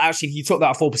lot, but actually if you took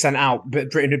that 4% out,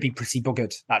 Britain would be pretty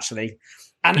buggered, actually.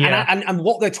 And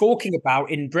what they're talking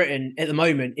about in Britain at the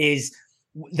moment is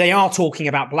they are talking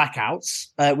about blackouts,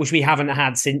 which we haven't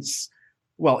had since,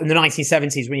 in the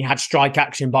 1970s when you had strike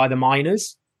action by the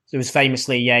miners. There was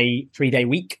famously a 3-day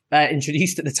week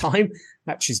introduced at the time,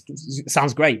 which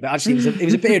sounds great, but actually it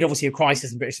was a period, obviously, of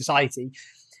crisis in British society.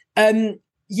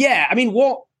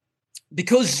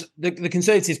 Because the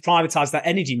Conservatives privatised that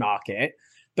energy market,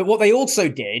 but what they also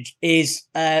did is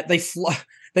they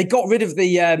got rid of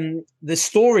the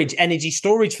energy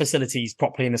storage facilities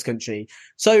properly in this country.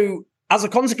 So as a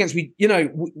consequence,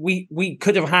 we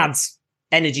could have had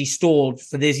energy stored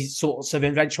for these sorts of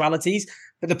eventualities,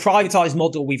 but the privatised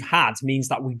model we've had means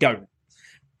that we don't.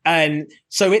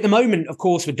 So at the moment, of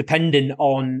course, we're dependent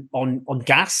on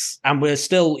gas, and we're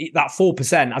still that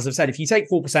 4%. As I've said, if you take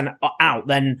 4% out,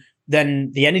 then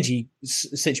the energy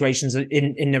situation's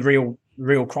in a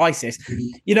real crisis.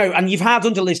 And you've had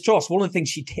under Liz Truss, one of the things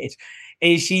she did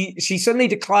is she suddenly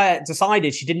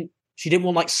decided she didn't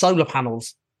want like solar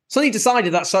panels. Suddenly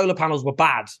decided that solar panels were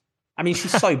bad. I mean,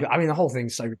 the whole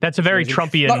thing's so. That's a very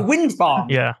Trumpian. Like wind farm.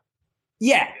 Yeah.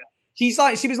 Yeah. She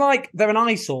was like, they're an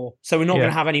eyesore, so we're not going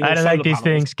to have any more solar panels. I don't like these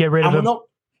things. Get rid of them.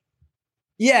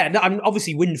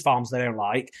 Obviously wind farms they don't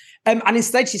like. And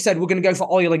instead she said, we're going to go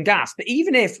for oil and gas. But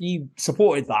even if you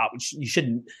supported that, which you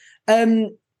shouldn't, oil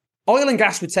and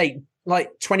gas would take like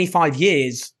 25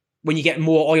 years when you get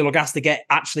more oil or gas to get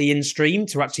actually in stream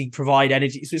to actually provide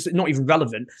energy. So it's not even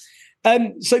relevant.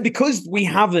 So because we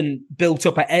haven't built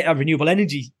up a renewable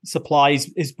energy supplies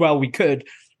as well we could,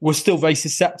 we're still very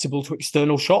susceptible to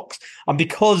external shocks. And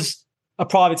because a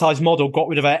privatized model got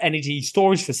rid of our energy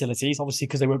storage facilities, obviously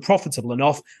because they weren't profitable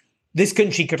enough, this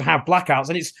country could have blackouts.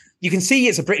 And you can see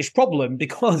it's a British problem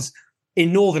because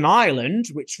in Northern Ireland,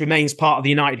 which remains part of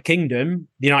the United Kingdom,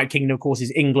 of course,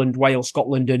 is England, Wales,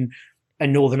 Scotland,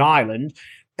 and Northern Ireland.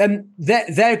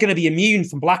 They're going to be immune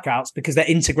from blackouts because they're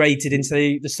integrated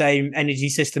into the same energy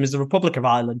system as the Republic of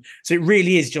Ireland. So it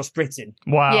really is just Britain.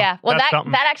 Wow. Yeah. Well,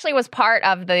 that actually was part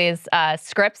of these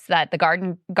scripts that the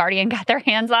Guardian got their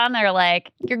hands on. They're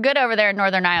like, you're good over there in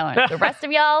Northern Ireland. The rest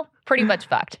of y'all, pretty much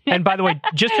fucked. And by the way,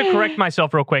 just to correct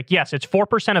myself real quick, yes, it's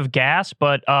 4% of gas,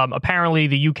 but apparently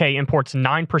the UK imports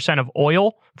 9% of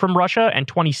oil from Russia and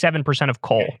 27% of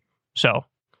coal. So.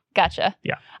 Gotcha.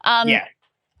 Yeah. Yeah.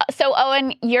 So,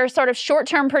 Owen, your sort of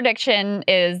short-term prediction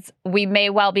is we may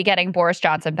well be getting Boris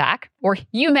Johnson back, or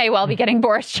you may well be getting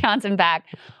Boris Johnson back.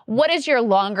 What is your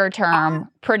longer-term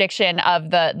prediction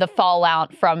of the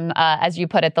fallout from, as you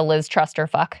put it, the Liz Truss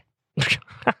fuck?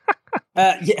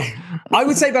 Yeah, I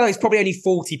would say, by the way, it's probably only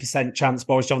 40% chance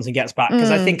Boris Johnson gets back because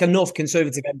I think enough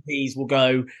Conservative MPs will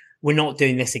go, we're not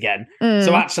doing this again.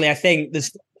 So actually, I think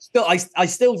there's still, I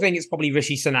still think it's probably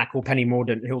Rishi Sunak or Penny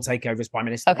Mordaunt who'll take over as Prime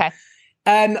Minister. Okay.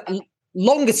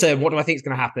 Longer term, what do I think is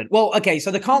going to happen? Well, okay,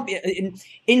 so there can't be,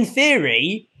 in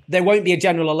theory, there won't be a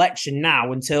general election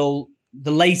now until the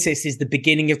latest is the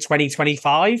beginning of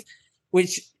 2025,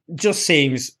 which just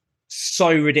seems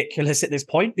so ridiculous at this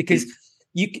point because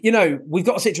you know we've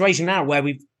got a situation now where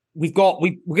we're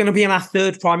going to be in our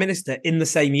third Prime Minister in the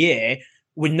same year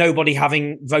with nobody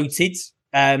having voted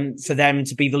for them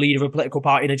to be the leader of a political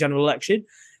party in a general election.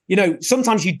 You know,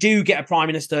 sometimes you do get a Prime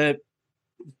Minister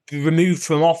removed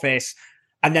from office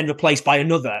and then replaced by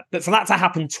another. But for that to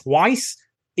happen twice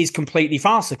is completely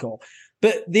farcical.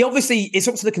 But obviously, it's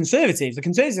up to the Conservatives. The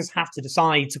Conservatives have to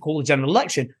decide to call a general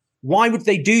election. Why would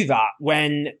they do that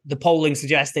when the polling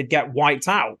suggests they'd get wiped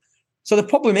out? So the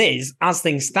problem is, as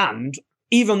things stand,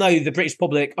 even though the British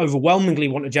public overwhelmingly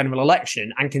want a general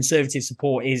election and Conservative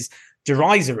support is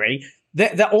derisory,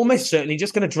 they're almost certainly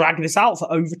just going to drag this out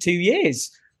for over 2 years.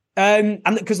 And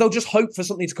because they'll just hope for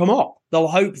something to come up. They'll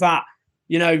hope that,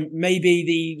 you know, maybe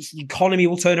the economy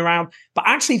will turn around. But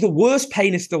actually, the worst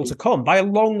pain is still to come by a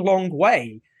long, long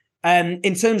way.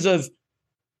 In terms of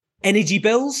energy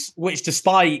bills, which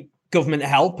despite government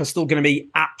help are still going to be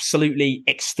absolutely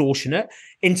extortionate.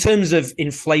 In terms of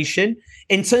inflation,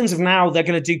 in terms of now they're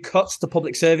going to do cuts to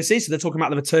public services. So they're talking about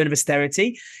the return of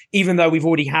austerity, even though we've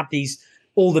already had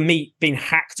all the meat being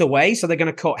hacked away. So they're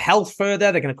going to cut health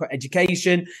further. They're going to cut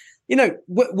education. You know,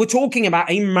 we're talking about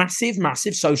a massive,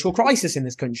 massive social crisis in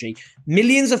this country.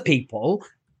 Millions of people,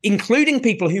 including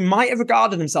people who might have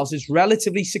regarded themselves as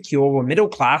relatively secure or middle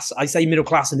class. I say middle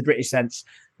class in the British sense,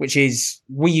 which is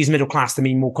we use middle class to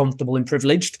mean more comfortable and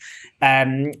privileged.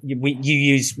 You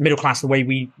use middle class the way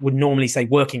we would normally say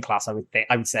working class, I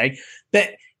would say.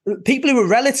 But people who are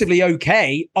relatively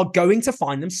okay are going to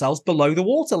find themselves below the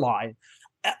waterline.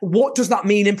 What does that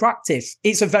mean in practice?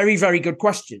 It's a very, very good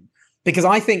question, because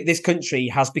I think this country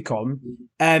has become,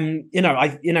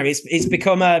 it's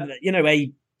become a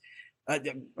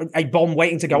bomb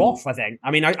waiting to go off. I think.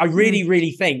 I mean, I really,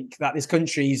 really think that this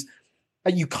country's.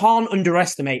 You can't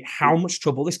underestimate how much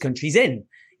trouble this country's in.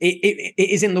 It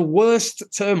is in the worst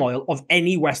turmoil of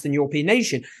any Western European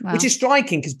nation, which is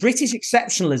striking because British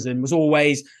exceptionalism was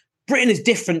always. Britain is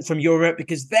different from Europe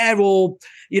because they're all,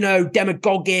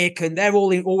 demagogic and they're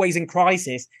all always in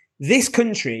crisis. This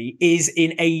country is at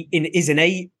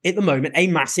the moment a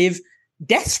massive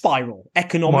death spiral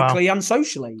economically and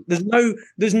socially.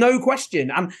 There's no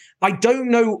question. And I don't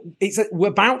know. We're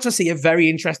about to see a very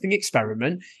interesting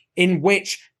experiment in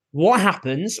which what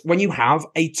happens when you have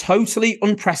a totally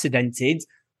unprecedented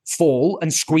fall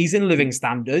and squeeze in living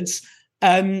standards,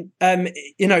 in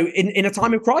a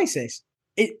time of crisis.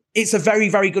 It's a very,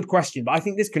 very good question, but I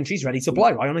think this country's ready to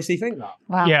blow. I honestly think that.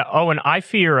 Wow. Yeah. Oh, and I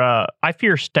fear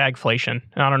stagflation.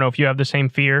 I don't know if you have the same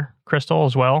fear, Crystal,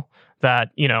 as well. That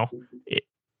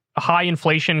high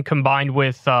inflation combined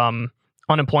with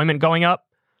unemployment going up.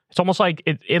 It's almost like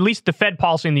at least the Fed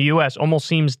policy in the U.S. almost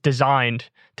seems designed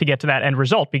to get to that end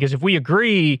result. Because if we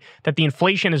agree that the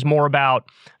inflation is more about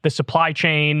the supply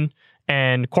chain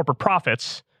and corporate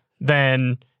profits,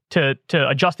 then to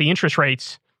adjust the interest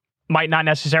rates might not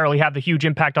necessarily have the huge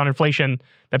impact on inflation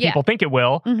that people think it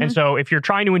will. Mm-hmm. And so if you're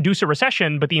trying to induce a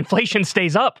recession, but the inflation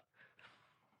stays up,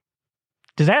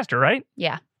 disaster, right?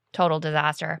 Yeah. Total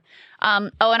disaster.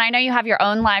 And I know you have your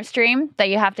own live stream that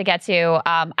you have to get to.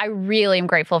 I really am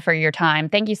grateful for your time.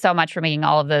 Thank you so much for making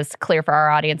all of this clear for our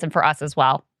audience and for us as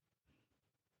well.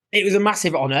 It was a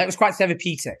massive honor. It was quite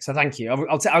therapeutic, so thank you.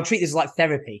 I'll treat this as like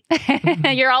therapy.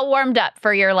 You're all warmed up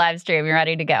for your live stream. You're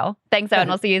ready to go. Thanks, Owen.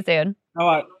 We'll see you soon. All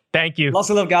right. Thank you. Lots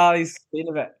of love, guys. See you in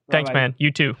a bit. Thanks, Bye-bye. man.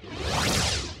 You too.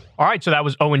 All right, so that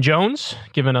was Owen Jones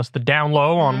giving us the down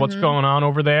low on what's going on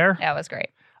over there. That was great.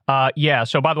 Yeah,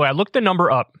 so by the way, I looked the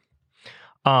number up.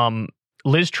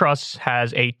 Liz Truss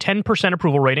has a 10%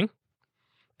 approval rating,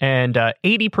 and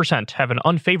 80% have an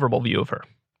unfavorable view of her.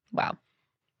 Wow.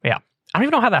 Yeah. I don't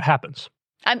even know how that happens.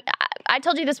 I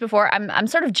told you this before. I'm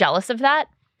sort of jealous of that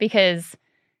because,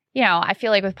 you know, I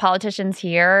feel like with politicians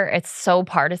here, it's so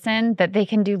partisan that they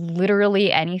can do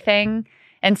literally anything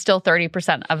and still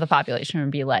 30% of the population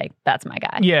would be like, that's my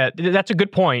guy. Yeah, that's a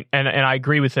good point, and I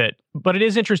agree with it. But it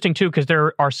is interesting, too, because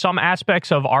there are some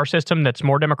aspects of our system that's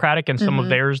more democratic and some of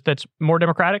theirs that's more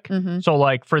democratic. So,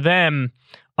 like, for them,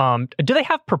 do they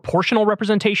have proportional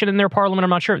representation in their parliament? I'm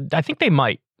not sure. I think they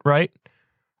might, right?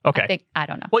 Okay. I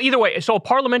don't know. Well, either way, so a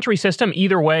parliamentary system,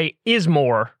 either way, is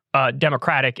more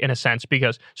democratic in a sense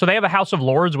because, so they have a House of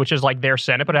Lords, which is like their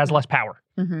Senate, but it has less power.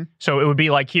 So it would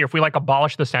be like here, if we like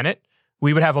abolish the Senate,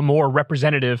 we would have a more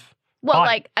representative Well, body.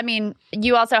 like, I mean,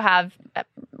 you also have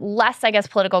less, I guess,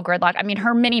 political gridlock. I mean,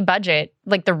 her mini budget,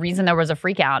 like the reason there was a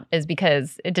freak out is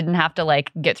because it didn't have to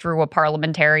like get through a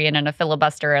parliamentarian and a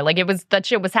filibuster. Like that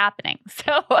shit was happening.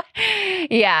 So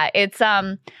yeah, it's,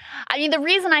 I mean, the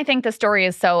reason I think the story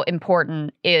is so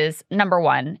important is number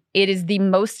one, it is the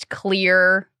most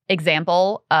clear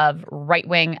example of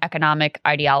right-wing economic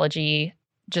ideology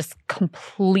just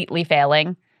completely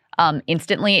failing.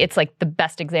 Instantly. It's like the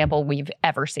best example we've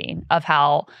ever seen of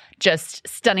how just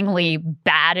stunningly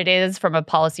bad it is from a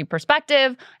policy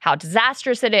perspective, how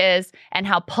disastrous it is, and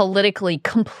how politically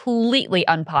completely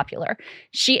unpopular.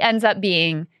 She ends up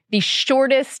being the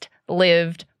shortest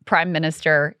lived prime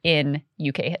minister in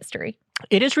UK history.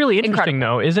 It is really interesting,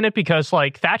 though, isn't it? Because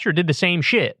like Thatcher did the same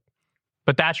shit.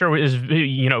 But Thatcher is,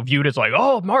 you know, viewed as like,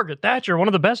 oh, Margaret Thatcher, one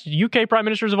of the best UK prime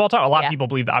ministers of all time. A lot of people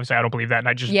believe that. Obviously, I don't believe that.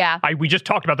 And we just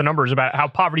talked about the numbers about how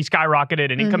poverty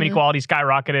skyrocketed and income inequality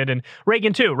skyrocketed. And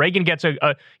Reagan, too. Reagan gets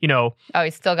you know. Oh,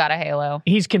 he's still got a halo.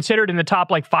 He's considered in the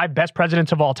top like 5 best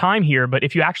presidents of all time here. But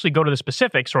if you actually go to the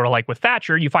specifics, sort of like with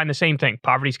Thatcher, you find the same thing.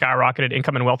 Poverty skyrocketed,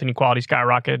 income and wealth inequality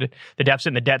skyrocketed, the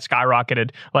deficit and the debt skyrocketed.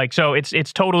 Like, so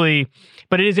it's totally,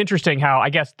 but it is interesting how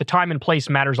I guess the time and place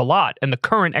matters a lot. And the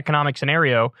current economic scenario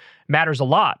matters a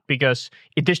lot because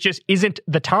this just isn't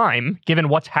the time, given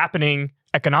what's happening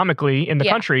economically in the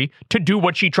country, to do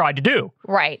what she tried to do.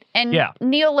 Right. And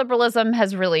neoliberalism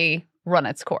has really run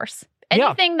its course.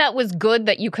 Anything that was good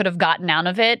that you could have gotten out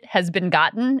of it has been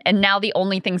gotten. And now the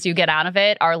only things you get out of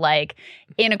it are like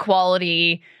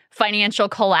inequality, financial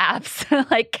collapse,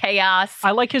 like chaos.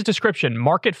 I like his description,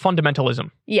 market fundamentalism.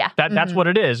 Yeah. That's what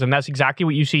it is. And that's exactly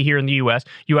what you see here in the U.S.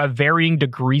 You have varying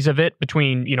degrees of it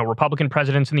between, you know, Republican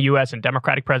presidents in the U.S. and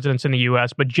Democratic presidents in the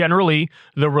U.S. But generally,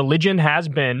 the religion has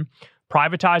been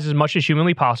privatize as much as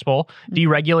humanly possible,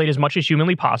 deregulate as much as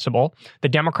humanly possible. The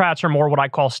Democrats are more what I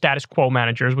call status quo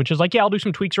managers, which is like, yeah, I'll do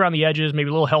some tweaks around the edges, maybe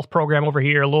a little health program over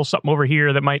here, a little something over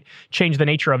here that might change the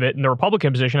nature of it. And the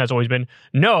Republican position has always been,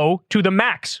 no, to the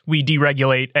max, we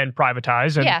deregulate and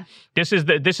privatize. And this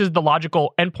is the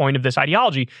logical endpoint of this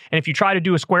ideology. And if you try to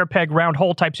do a square peg, round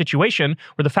hole type situation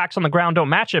where the facts on the ground don't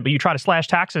match it, but you try to slash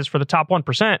taxes for the top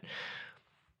 1%,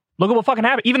 look at what fucking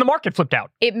happened. Even the market flipped out.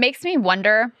 It makes me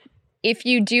wonder if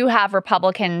you do have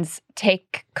Republicans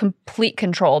take complete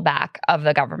control back of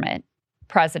the government,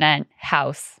 president,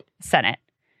 House, Senate,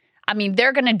 I mean,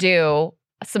 they're going to do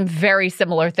some very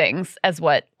similar things as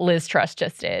what Liz Truss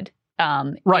just did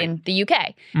in the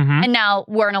UK. And now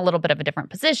we're in a little bit of a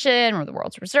different position. We're the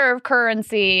world's reserve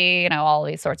currency, you know, all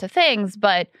these sorts of things.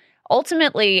 But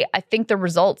ultimately, I think the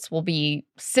results will be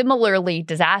similarly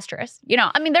disastrous. You know,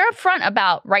 I mean, they're upfront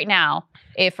about right now,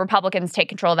 if Republicans take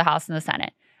control of the House and the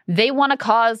Senate, they want to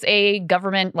cause a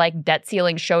government like debt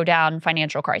ceiling showdown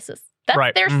financial crisis.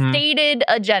 That's their stated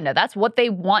agenda. That's what they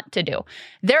want to do.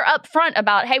 They're upfront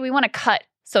about, hey, we want to cut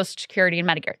Social Security and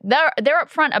Medicare. They're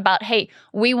upfront about, hey,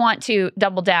 we want to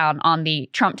double down on the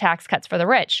Trump tax cuts for the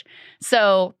rich.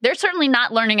 So they're certainly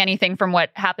not learning anything from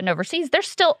what happened overseas. They're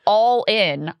still all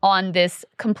in on this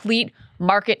complete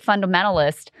market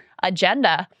fundamentalist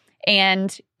agenda.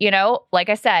 And, you know, like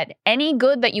I said, any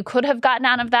good that you could have gotten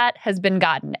out of that has been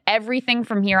gotten. Everything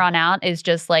from here on out is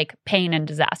just like pain and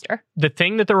disaster. The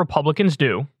thing that the Republicans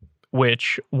do,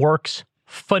 which works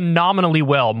phenomenally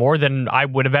well, more than I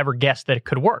would have ever guessed that it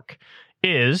could work,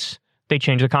 is they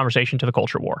change the conversation to the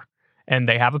culture war. And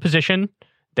they have a position.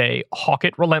 They hawk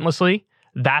it relentlessly.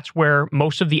 That's where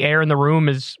most of the air in the room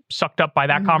is sucked up by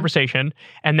that conversation.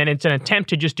 And then it's an attempt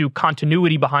to just do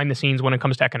continuity behind the scenes when it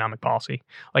comes to economic policy.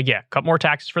 Like, yeah, cut more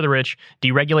taxes for the rich,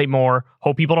 deregulate more,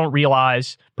 hope people don't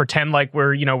realize, pretend like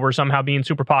we're somehow being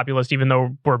super populist, even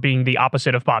though we're being the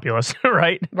opposite of populist,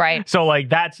 right? Right. So like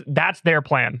that's their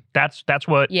plan. That's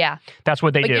what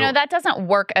they do. That doesn't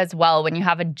work as well when you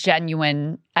have a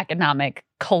genuine economic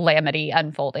calamity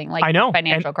unfolding, like I know.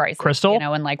 financial crisis, Crystal,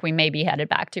 and like we may be headed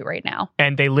back to right now.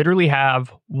 And they literally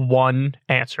have one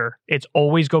answer. It's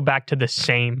always go back to the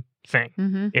same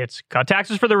thing. It's cut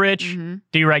taxes for the rich,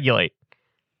 deregulate.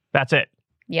 That's it.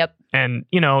 Yep. And,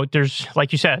 there's,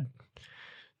 like you said,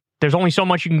 there's only so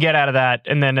much you can get out of that.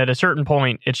 And then at a certain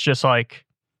point, it's just like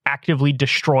actively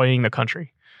destroying the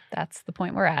country. That's the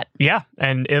point we're at. Yeah.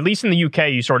 And at least in the UK,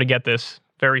 you sort of get this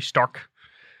very stark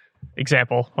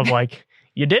example of like,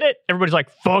 you did it. Everybody's like,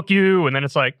 fuck you. And then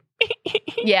it's like,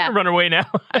 run away now.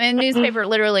 I mean, the newspaper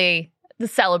literally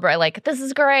celebrate, like, this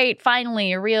is great.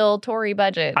 Finally, a real Tory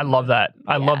budget. I love that.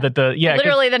 I love that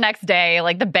literally the next day,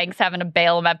 like the banks having to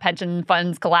bail them out, pension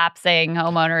funds collapsing,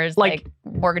 homeowners, like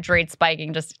mortgage rates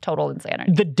spiking, just total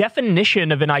insanity. The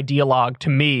definition of an ideologue to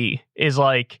me is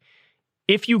like,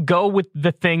 if you go with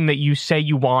the thing that you say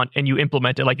you want and you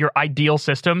implement it, like your ideal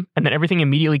system, and then everything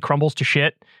immediately crumbles to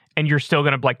shit, and you're still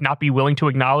going to like not be willing to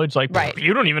acknowledge like,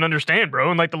 you don't even understand,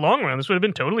 bro. In like the long run, this would have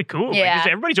been totally cool. Yeah. Like,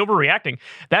 everybody's overreacting.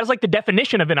 That is like the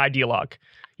definition of an ideologue,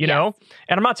 you know?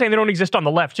 And I'm not saying they don't exist on the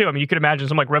left too. I mean, you could imagine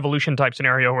some like revolution type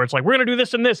scenario where it's like, we're going to do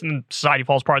this and this, and then society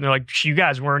falls apart and they're like, you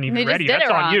guys weren't even ready. That's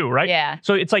on you, right? Yeah.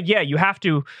 So it's like, you have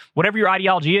to, whatever your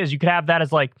ideology is, you could have that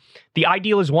as like, the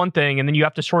ideal is one thing, and then you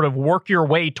have to sort of work your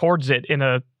way towards it in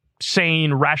a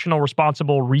sane, rational,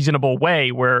 responsible, reasonable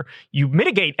way where you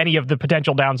mitigate any of the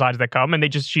potential downsides that come,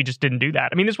 and she just didn't do that.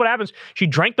 I mean, this is what happens. She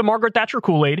drank the Margaret Thatcher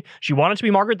Kool-Aid. She wanted to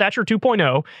be Margaret Thatcher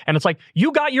 2.0, and it's like,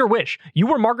 you got your wish. You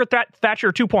were Margaret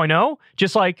Thatcher 2.0,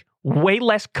 just like way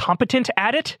less competent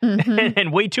at it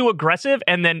and way too aggressive,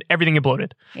 and then everything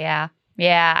imploded. Yeah.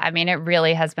 Yeah. I mean, it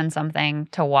really has been something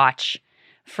to watch,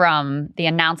 from the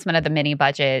announcement of the mini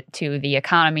budget to the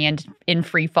economy in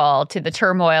free fall to the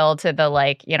turmoil to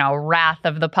the wrath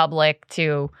of the public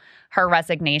to her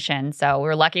resignation. So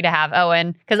we're lucky to have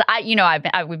Owen, because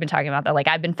we've been talking about that. Like,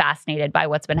 I've been fascinated by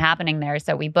what's been happening there.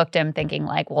 So we booked him thinking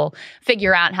like, we'll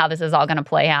figure out how this is all going to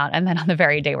play out. And then on the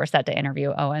very day we're set to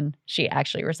interview Owen, she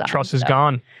actually resigned. Trust is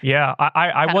gone. Yeah,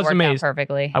 I was amazed.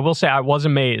 Perfectly. I will say I was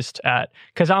amazed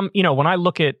because when I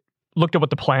looked at what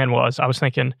the plan was, I was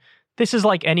thinking, this is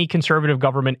like any conservative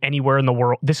government anywhere in the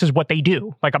world. This is what they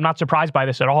do. Like, I'm not surprised by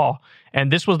this at all.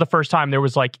 And this was the first time there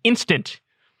was like instant,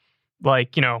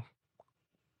 like, a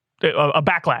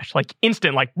backlash, like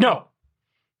instant, like, no.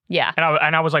 Yeah.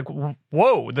 And I was like,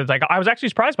 whoa. Like, I was actually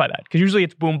surprised by that, because usually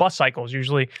it's boom bust cycles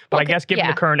usually. But I guess given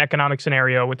the current economic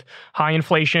scenario with high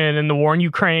inflation and the war in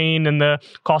Ukraine and the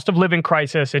cost of living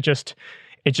crisis, it just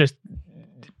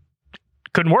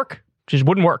couldn't work. It just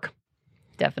wouldn't work.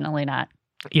 Definitely not.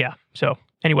 Yeah. So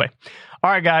anyway,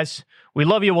 all right, guys, we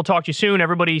love you. We'll talk to you soon.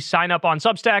 Everybody sign up on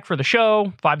Substack for the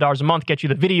show. $5 a month gets you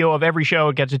the video of every show.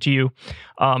 It gets it to you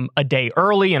a day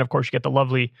early. And of course, you get the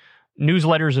lovely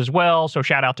newsletters as well. So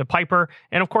shout out to Piper.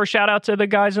 And of course, shout out to the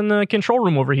guys in the control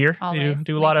room over here. They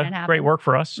do a lot of great work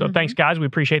for us. So thanks, guys. We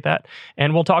appreciate that.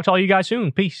 And we'll talk to all you guys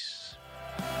soon. Peace.